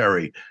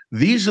military.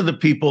 These are the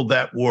people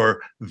that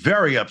were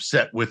very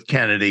upset with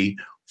Kennedy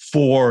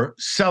for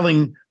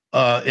selling,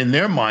 in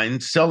their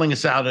mind, selling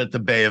us out at the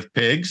Bay of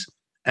Pigs,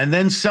 and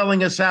then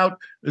selling us out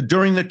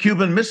during the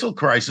Cuban Missile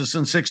Crisis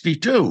in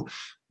 '62.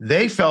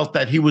 They felt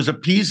that he was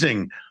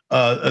appeasing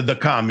the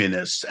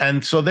communists,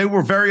 and so they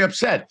were very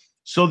upset.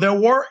 So there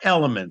were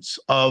elements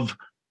of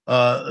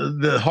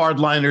the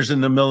hardliners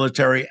in the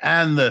military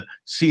and the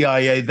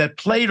CIA that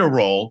played a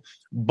role,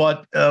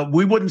 but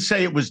we wouldn't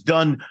say it was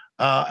done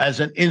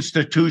as an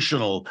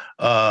institutional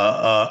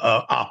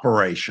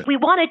operation. We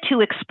wanted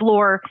to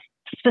explore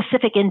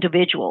specific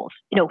individuals.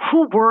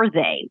 Who were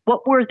they?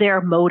 What were their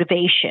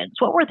motivations?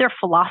 What were their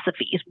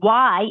philosophies?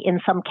 Why, in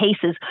some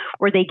cases,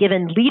 were they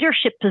given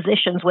leadership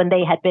positions when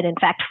they had been, in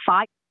fact,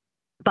 fired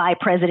by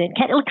President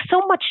Kennedy?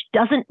 So much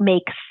doesn't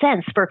make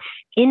sense for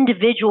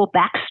individual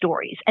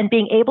backstories and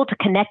being able to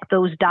connect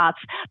those dots,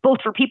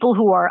 both for people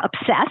who are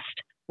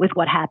obsessed with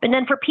what happened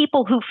and for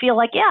people who feel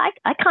like, yeah,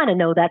 I kind of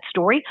know that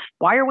story.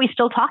 Why are we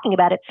still talking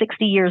about it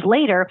 60 years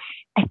later?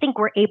 I think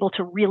we're able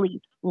to really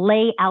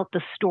lay out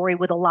the story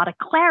with a lot of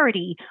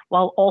clarity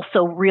while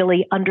also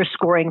really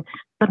underscoring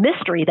the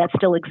mystery that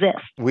still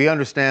exists. We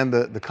understand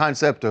the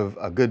concept of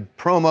a good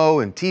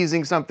promo and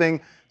teasing something.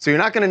 So you're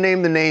not going to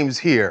name the names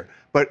here,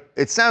 but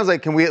it sounds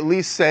like, can we at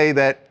least say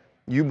that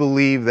you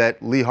believe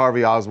that Lee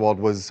Harvey Oswald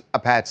was a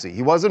patsy?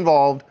 He was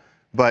involved,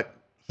 but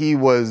he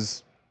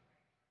was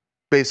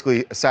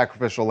basically a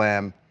sacrificial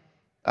lamb.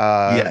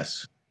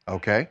 Yes.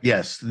 Okay.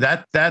 Yes,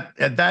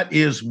 that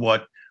is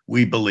what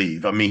we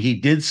believe. I mean, he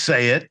did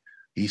say it.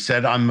 He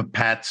said, I'm a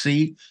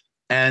patsy.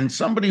 And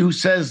somebody who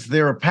says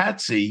they're a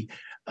patsy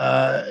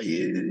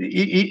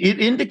it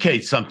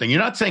indicates something. You're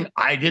not saying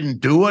I didn't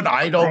do it.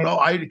 I don't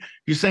know.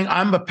 You're saying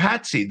I'm a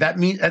patsy.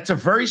 That's a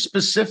very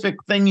specific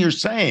thing you're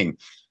saying.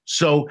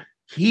 So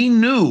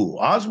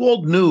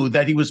Oswald knew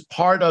that he was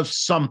part of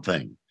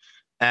something.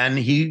 And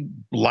he,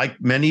 like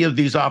many of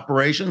these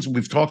operations,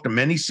 we've talked to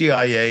many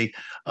CIA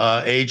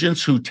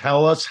agents who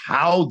tell us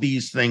how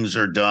these things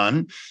are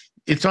done.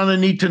 It's on a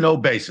need-to-know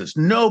basis.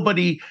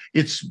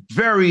 It's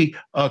very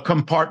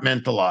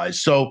compartmentalized.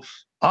 So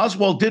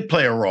Oswald did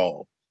play a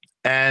role.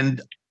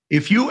 And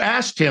if you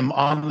asked him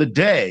on the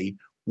day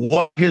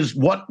what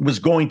was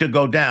going to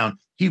go down,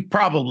 he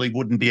probably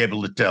wouldn't be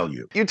able to tell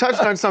you. You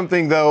touched on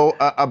something, though,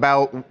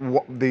 about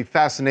the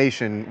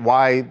fascination,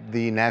 why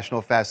the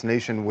national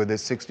fascination with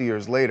this 60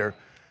 years later,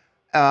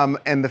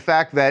 and the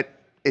fact that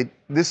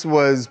this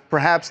was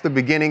perhaps the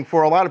beginning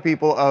for a lot of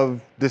people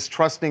of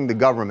distrusting the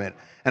government.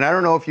 And I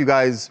don't know if you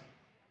guys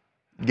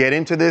get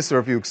into this or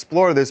if you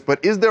explore this,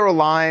 but is there a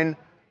line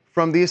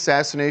from the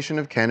assassination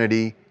of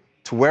Kennedy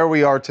to where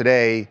we are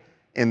today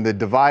in the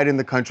divide in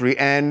the country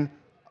and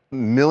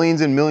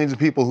millions and millions of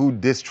people who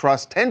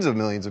distrust, tens of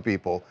millions of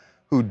people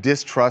who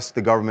distrust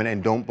the government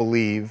and don't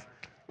believe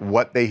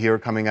what they hear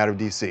coming out of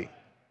D.C.?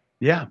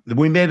 Yeah,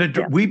 we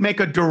make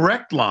a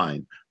direct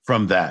line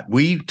from that.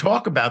 We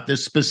talk about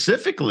this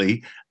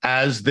specifically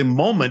as the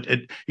moment,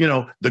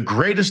 the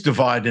greatest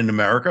divide in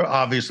America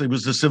obviously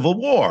was the Civil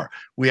War.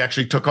 We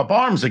actually took up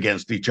arms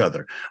against each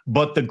other.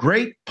 But the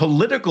great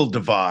political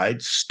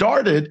divide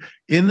started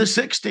in the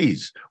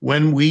 60s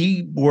when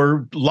we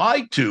were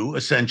lied to,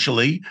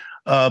 essentially,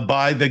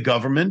 by the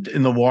government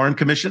in the Warren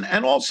Commission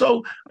and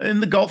also in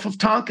the Gulf of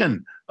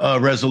Tonkin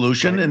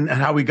resolution and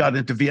how we got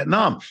into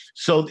Vietnam.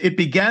 So it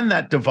began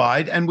that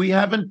divide, and we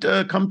haven't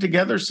come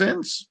together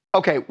since.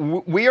 Okay,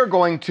 we are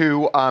going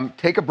to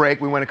take a break.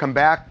 We want to come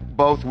back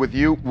both with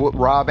you,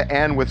 Rob,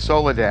 and with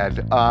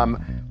Soledad. I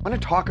want to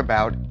talk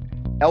about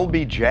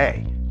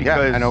LBJ.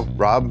 Because I know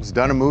Rob's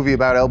done a movie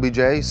about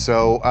LBJ.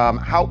 So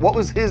what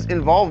was his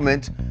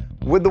involvement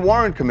with the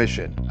Warren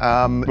Commission?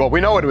 Well,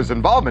 we know what his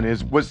involvement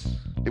is. Was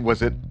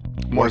it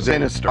more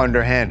sinister?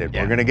 Underhanded.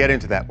 Yeah. We're going to get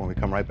into that when we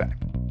come right back.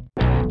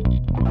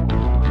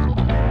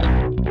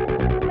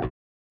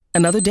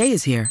 Another day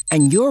is here,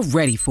 and you're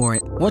ready for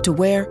it. What to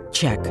wear?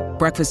 Check.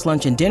 Breakfast,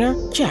 lunch, and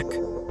dinner? Check.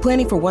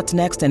 Planning for what's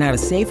next and how to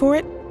save for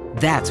it?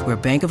 That's where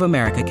Bank of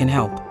America can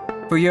help.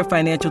 For your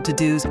financial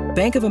to-dos,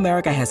 Bank of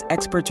America has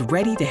experts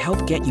ready to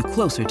help get you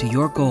closer to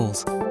your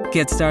goals.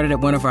 Get started at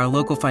one of our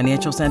local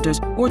financial centers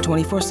or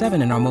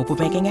 24/7 in our mobile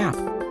banking app.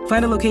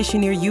 Find a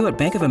location near you at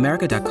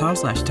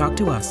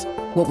bankofamerica.com/talktous.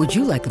 What would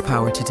you like the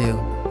power to do?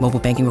 Mobile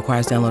banking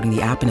requires downloading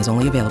the app and is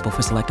only available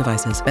for select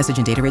devices. Message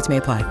and data rates may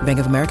apply. Bank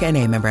of America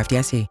N.A., member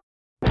FDIC.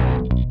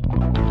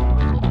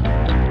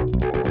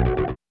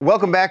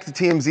 Welcome back to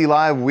TMZ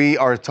Live. We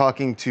are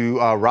talking to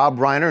Rob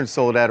Reiner and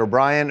Soledad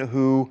O'Brien,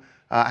 who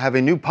have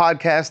a new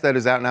podcast that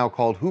is out now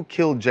called Who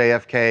Killed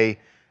JFK?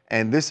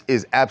 And this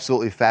is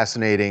absolutely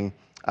fascinating.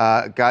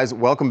 Guys,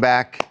 welcome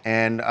back,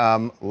 and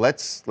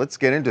let's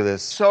get into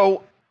this.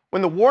 So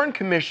when the Warren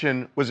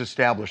Commission was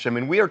established,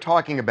 we are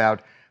talking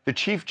about the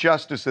Chief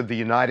Justice of the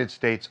United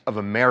States of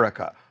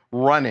America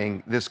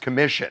running this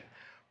commission,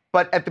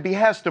 but at the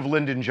behest of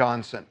Lyndon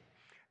Johnson.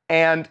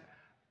 And,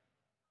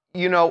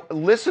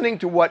 listening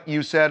to what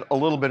you said a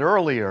little bit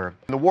earlier,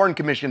 the Warren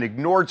Commission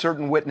ignored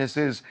certain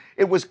witnesses.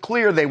 It was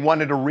clear they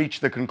wanted to reach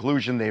the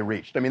conclusion they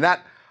reached.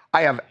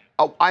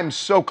 I'm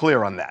so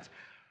clear on that.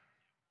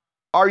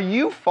 Are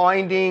you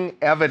finding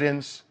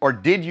evidence, or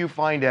did you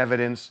find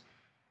evidence,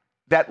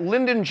 that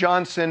Lyndon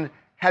Johnson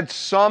had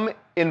some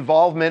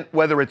involvement,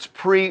 whether it's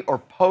pre or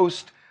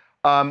post?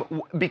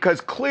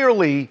 Because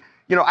clearly,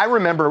 I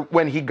remember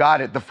when he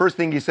got it, the first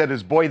thing he said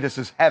is, "Boy, this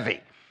is heavy."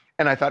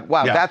 And I thought,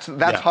 wow, that's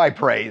high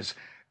praise.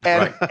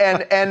 And,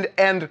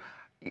 and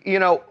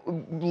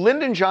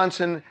Lyndon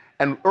Johnson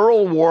and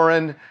Earl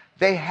Warren,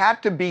 they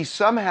had to be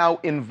somehow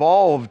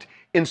involved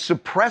in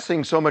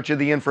suppressing so much of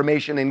the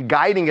information and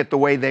guiding it the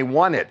way they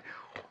wanted.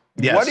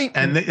 Yes,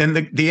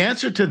 the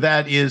answer to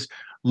that is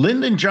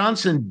Lyndon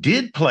Johnson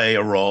did play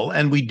a role,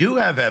 and we do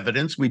have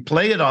evidence. We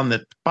play it on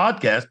the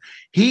podcast.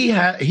 He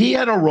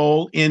had a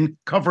role in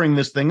covering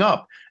this thing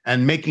up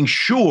and making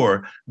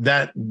sure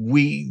that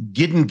we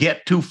didn't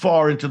get too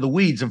far into the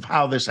weeds of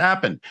how this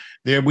happened.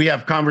 There we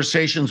have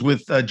conversations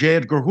with J.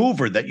 Edgar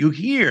Hoover that you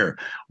hear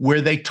where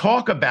they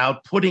talk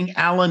about putting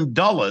Allen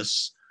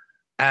Dulles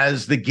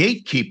as the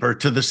gatekeeper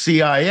to the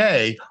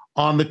CIA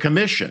on the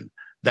commission,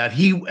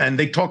 and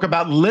they talk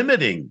about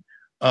limiting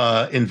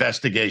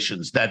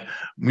investigations, that,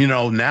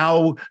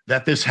 now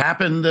that this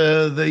happened,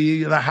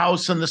 the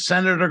House and the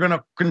Senate are going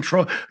to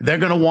control, they're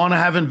going to want to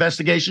have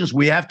investigations.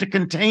 We have to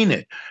contain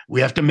it.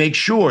 We have to make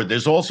sure.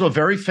 There's also a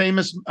very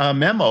famous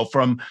memo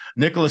from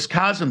Nicholas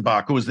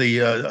Kazenbach, who was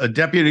the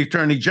Deputy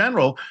Attorney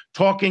General,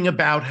 talking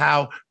about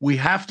how we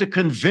have to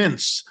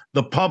convince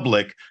the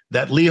public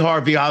that Lee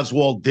Harvey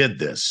Oswald did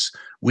this.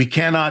 We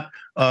cannot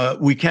let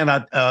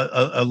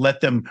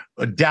them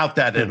doubt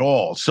that at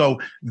all. So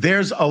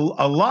there's a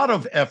lot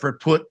of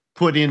effort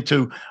put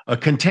into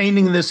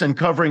containing this and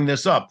covering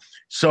this up.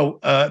 So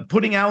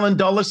putting Alan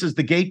Dulles as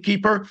the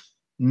gatekeeper,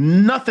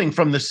 nothing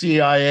from the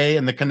CIA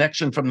and the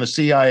connection from the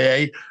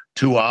CIA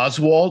to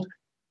Oswald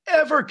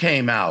ever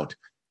came out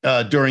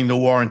during the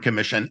Warren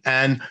Commission.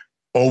 And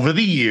over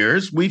the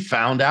years, we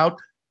found out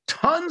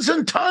tons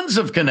and tons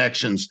of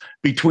connections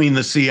between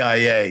the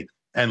CIA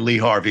and Lee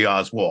Harvey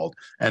Oswald.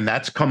 And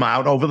that's come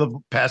out over the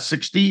past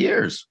 60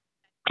 years.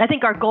 I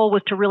think our goal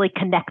was to really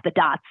connect the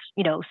dots,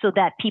 so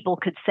that people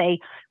could say,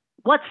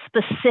 what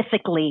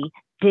specifically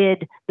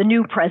did the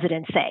new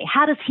president say?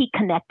 How does he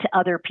connect to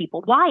other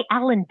people? Why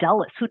Alan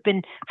Dulles, who'd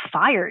been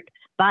fired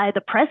by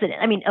the president?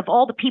 I mean, of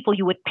all the people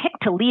you would pick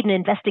to lead an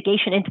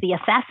investigation into the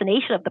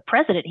assassination of the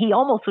president, he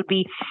almost would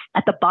be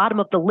at the bottom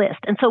of the list.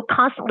 And so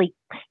constantly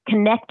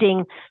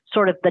connecting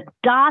sort of the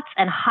dots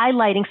and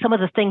highlighting some of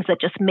the things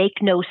that just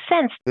make no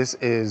sense. This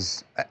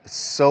is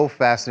so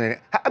fascinating.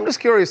 I'm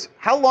just curious,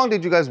 how long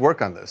did you guys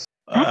work on this?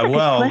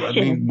 Well, I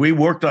mean, we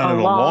worked on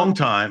it a long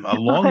time.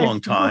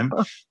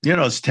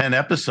 It's 10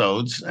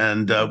 episodes,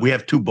 and we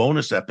have 2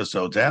 bonus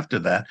episodes after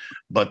that.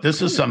 But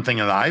this is something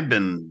that I've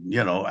been,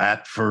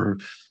 at for,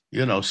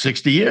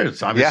 60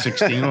 years. I was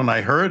 16 when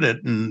I heard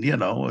it, and,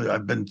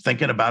 I've been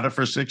thinking about it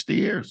for 60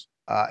 years.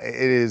 It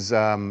is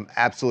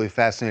absolutely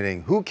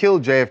fascinating. Who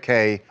killed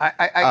JFK?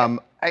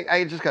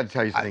 I just got to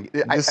tell you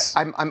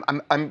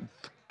something.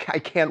 I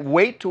can't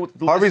wait to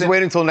listen. Harvey's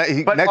waiting until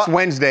next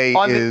Wednesday.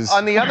 On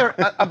the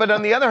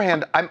other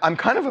hand, I'm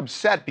kind of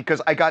upset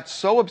because I got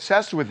so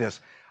obsessed with this.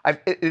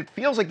 It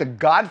feels like The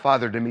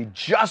Godfather to me.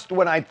 Just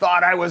when I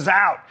thought I was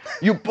out,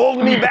 you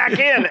pulled me back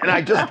in, and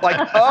I just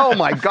oh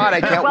my God, I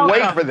can't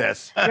wait for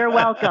this. You're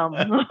welcome.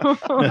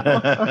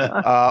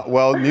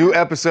 Well, new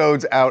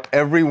episodes out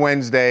every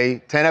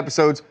Wednesday, 10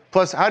 episodes.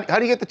 Plus, how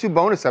do you get the 2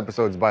 bonus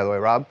episodes, by the way,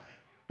 Rob?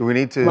 Do we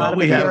need to? A lot of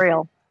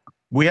material.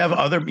 We have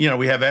other,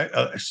 we have,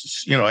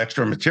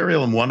 extra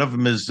material, and one of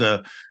them is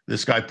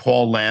this guy,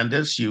 Paul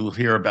Landis. You'll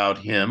hear about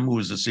him, who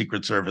was a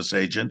Secret Service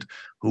agent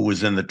who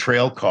was in the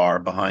trail car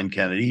behind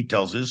Kennedy. He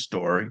tells his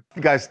story.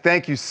 Guys,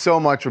 thank you so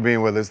much for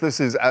being with us.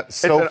 This is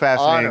so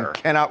fascinating. Honor.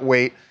 Cannot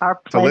wait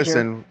to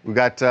listen. We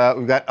got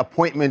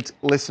appointment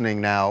listening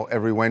now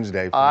every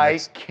Wednesday. I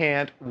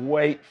can't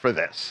wait for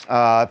this.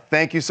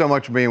 Thank you so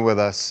much for being with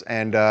us,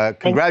 and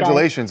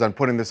congratulations on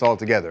putting this all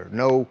together.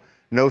 No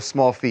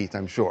small feat,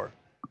 I'm sure.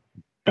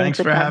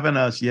 Thanks for having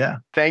us. Yeah.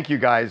 Thank you,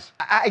 guys.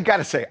 I got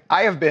to say,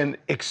 I have been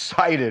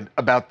excited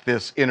about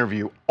this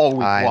interview all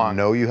week long. I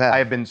know you have. I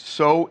have been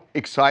so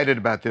excited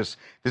about this.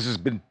 This has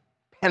been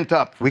pent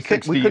up for 60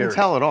 years. We couldn't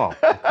tell it all.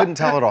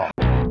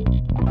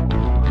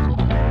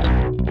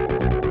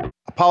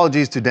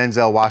 Apologies to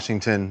Denzel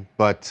Washington,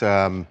 but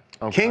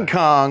King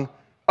Kong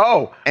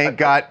ain't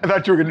got I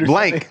thought you were gonna do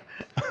blank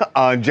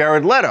on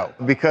Jared Leto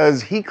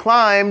because he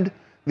climbed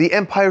the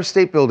Empire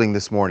State Building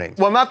this morning.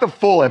 Well, not the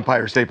full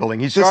Empire State Building.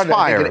 He started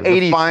at 86.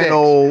 The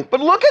final. But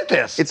look at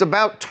this. It's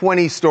about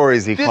 20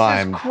 stories he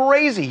climbed. This is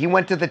crazy. He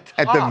went to the top.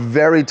 At the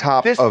very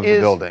top of the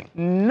building.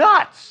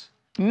 Nuts.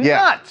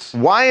 Nuts.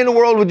 Why in the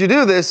world would you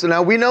do this?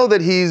 Now, we know that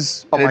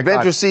he's an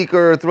adventure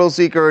seeker, thrill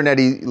seeker, and that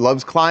he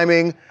loves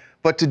climbing.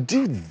 But to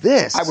do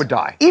this, I would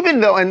die. Even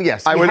though, and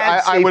yes, I would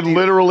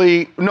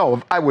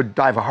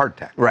die of a heart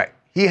attack. Right.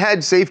 He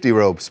had safety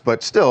ropes,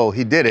 but still,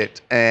 he did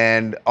it.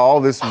 And all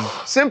this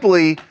was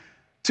simply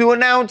to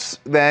announce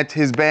that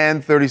his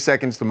band, 30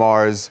 Seconds to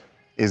Mars,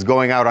 is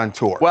going out on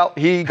tour. Well,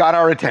 he got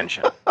our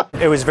attention.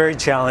 It was very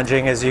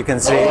challenging, as you can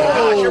see.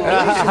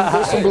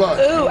 There's some blood.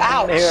 Ooh,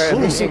 ouch. Here,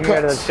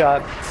 the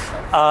shot.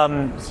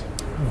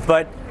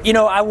 But,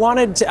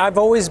 I've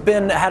always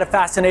had a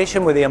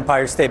fascination with the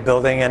Empire State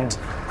Building, and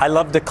I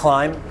love to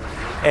climb.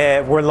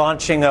 We're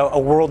launching a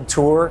world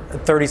tour.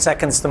 30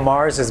 Seconds to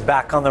Mars is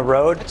back on the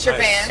road. That's your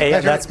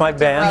band. That's my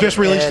band. You just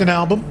released an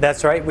album?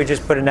 That's right. We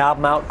just put an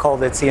album out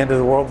called It's the End of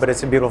the World, but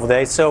It's a Beautiful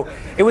Day. So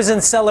it was in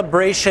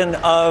celebration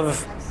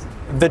of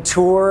the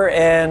tour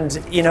and,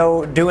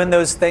 doing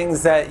those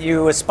things that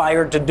you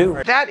aspired to do.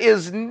 That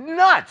is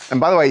nuts. And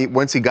by the way,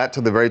 once he got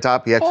to the very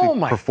top, he actually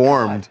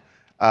performed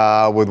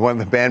with one of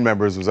the band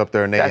members who was up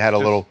there, and they had a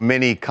little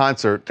mini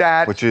concert,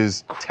 which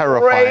is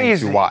terrifying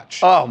to watch.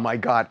 Oh my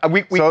God.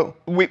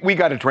 We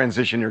got to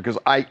transition here because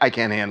I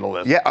can't handle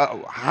this. Yeah,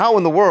 how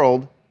in the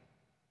world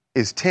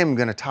is Tim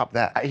going to top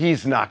that?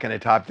 He's not going to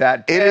top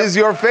that. It is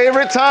your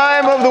favorite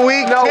time of the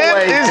week. No Tim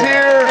way, is Tim.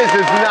 here. This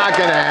is not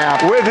going to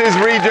happen. With his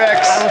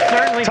rejects. I will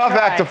certainly Tough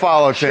try. act to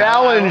follow, Tim.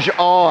 Challenge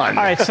on.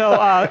 All right, so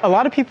a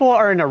lot of people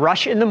are in a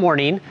rush in the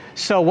morning.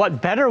 So what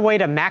better way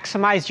to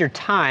maximize your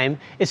time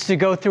is to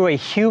go through a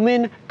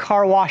human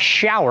car wash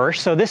shower.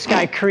 So this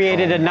guy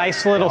created a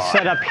nice little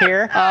setup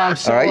here. All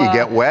right, you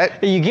get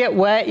wet. You get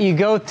wet. You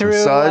go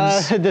through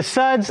the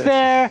suds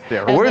there.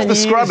 Where's the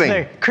scrubbing?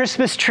 The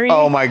Christmas tree.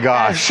 Oh my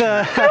gosh.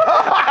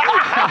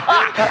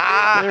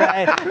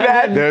 Right.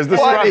 There's the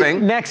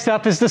scrubbing. Next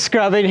up is the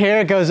scrubbing here.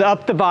 It goes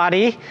up the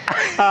body.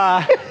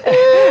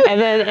 And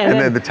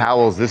then the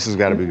towels. This has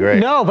got to be great.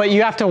 No, but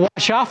you have to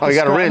wash off the you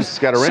got to scrubs. rinse.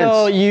 Got to rinse.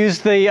 So use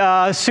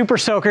the super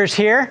soakers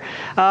here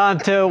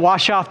to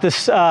wash off the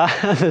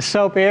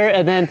soap here.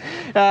 And then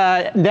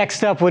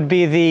next up would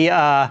be the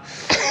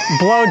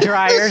blow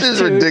dryers. This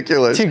is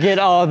ridiculous. To get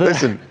all the...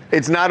 Listen,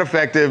 it's not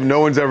effective. No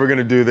one's ever going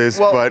to do this.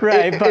 Well, but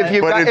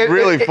it's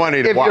really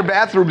funny to watch. If your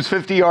bathroom's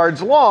 50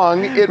 yards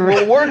long, it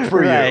will work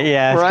for you.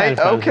 Yeah. Right? Kind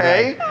of fun,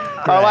 okay.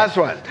 Right. Our last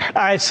one.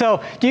 All right.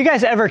 So, do you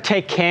guys ever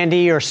take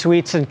candy or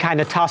sweets and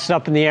kind of toss it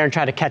up in the air and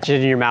try to catch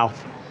it in your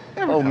mouth?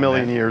 A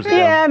million years ago.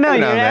 Yeah, a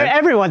million years.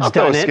 Everyone's I'll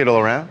done throw a it. Skittle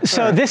around.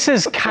 So this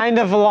is kind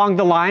of along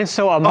the line.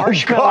 So a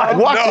marshmallow. God,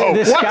 what? No,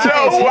 this what? guy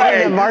No is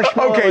way. A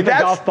marshmallow Okay, with a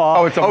golf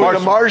ball. Oh, it's a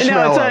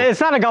marshmallow. No, it's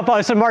not a golf ball.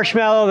 It's a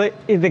marshmallow.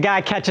 The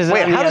guy catches it.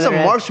 Wait, how does a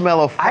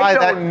marshmallow fly I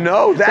that? don't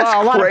know. That's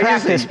well, a lot crazy. of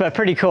practice, but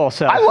pretty cool.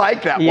 So I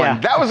like that one.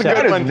 That was a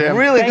good one, Tim.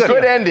 Really good.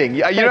 Good ending.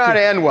 You know how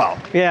to end well.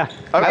 Yeah.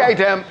 Okay,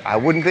 Tim. I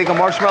wouldn't think a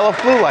marshmallow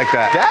flew like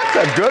that. That's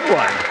a good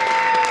one.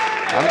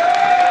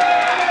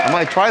 I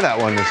might try that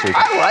one this week.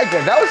 I like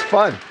it. That was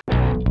fun.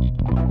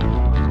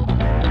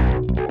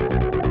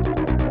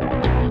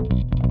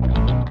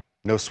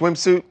 No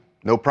swimsuit,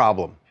 no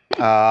problem.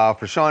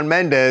 For Shawn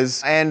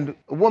Mendes and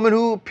a woman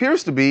who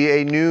appears to be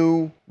a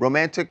new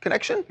romantic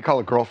connection. You call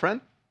it girlfriend?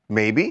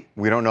 Maybe.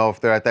 We don't know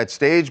if they're at that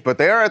stage, but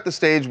they are at the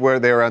stage where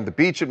they're on the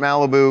beach at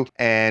Malibu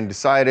and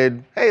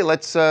decided, hey,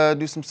 let's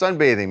do some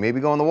sunbathing, maybe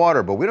go in the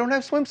water, but we don't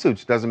have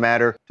swimsuits. Doesn't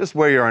matter. Just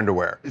wear your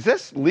underwear. Is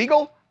this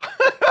legal?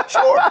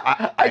 Sure.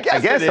 I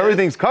guess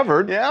everything's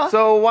covered. Yeah.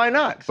 So why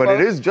not? But it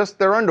is just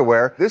their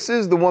underwear. This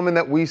is the woman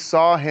that we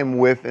saw him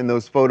with in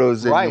those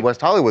photos in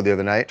West Hollywood the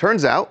other night.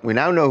 Turns out, we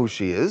now know who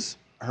she is.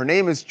 Her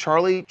name is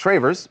Charlie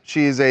Travers.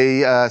 She is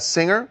a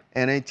singer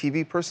and a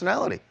TV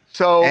personality.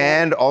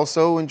 And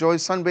also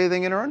enjoys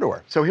sunbathing in her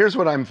underwear. So here's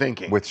what I'm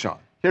thinking. With Shawn.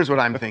 Here's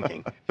what I'm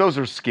thinking. Those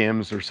are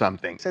Skims or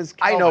something. Says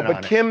I know, Calvin but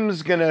on it.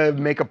 Kim's gonna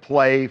make a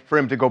play for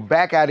him to go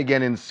back out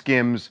again in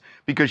Skims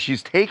because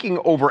she's taking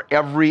over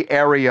every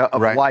area of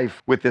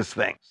life with this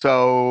thing.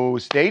 So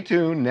stay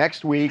tuned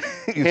next week.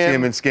 You see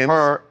him in Skims?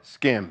 Her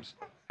Skims.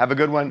 Have a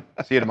good one.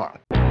 See you tomorrow.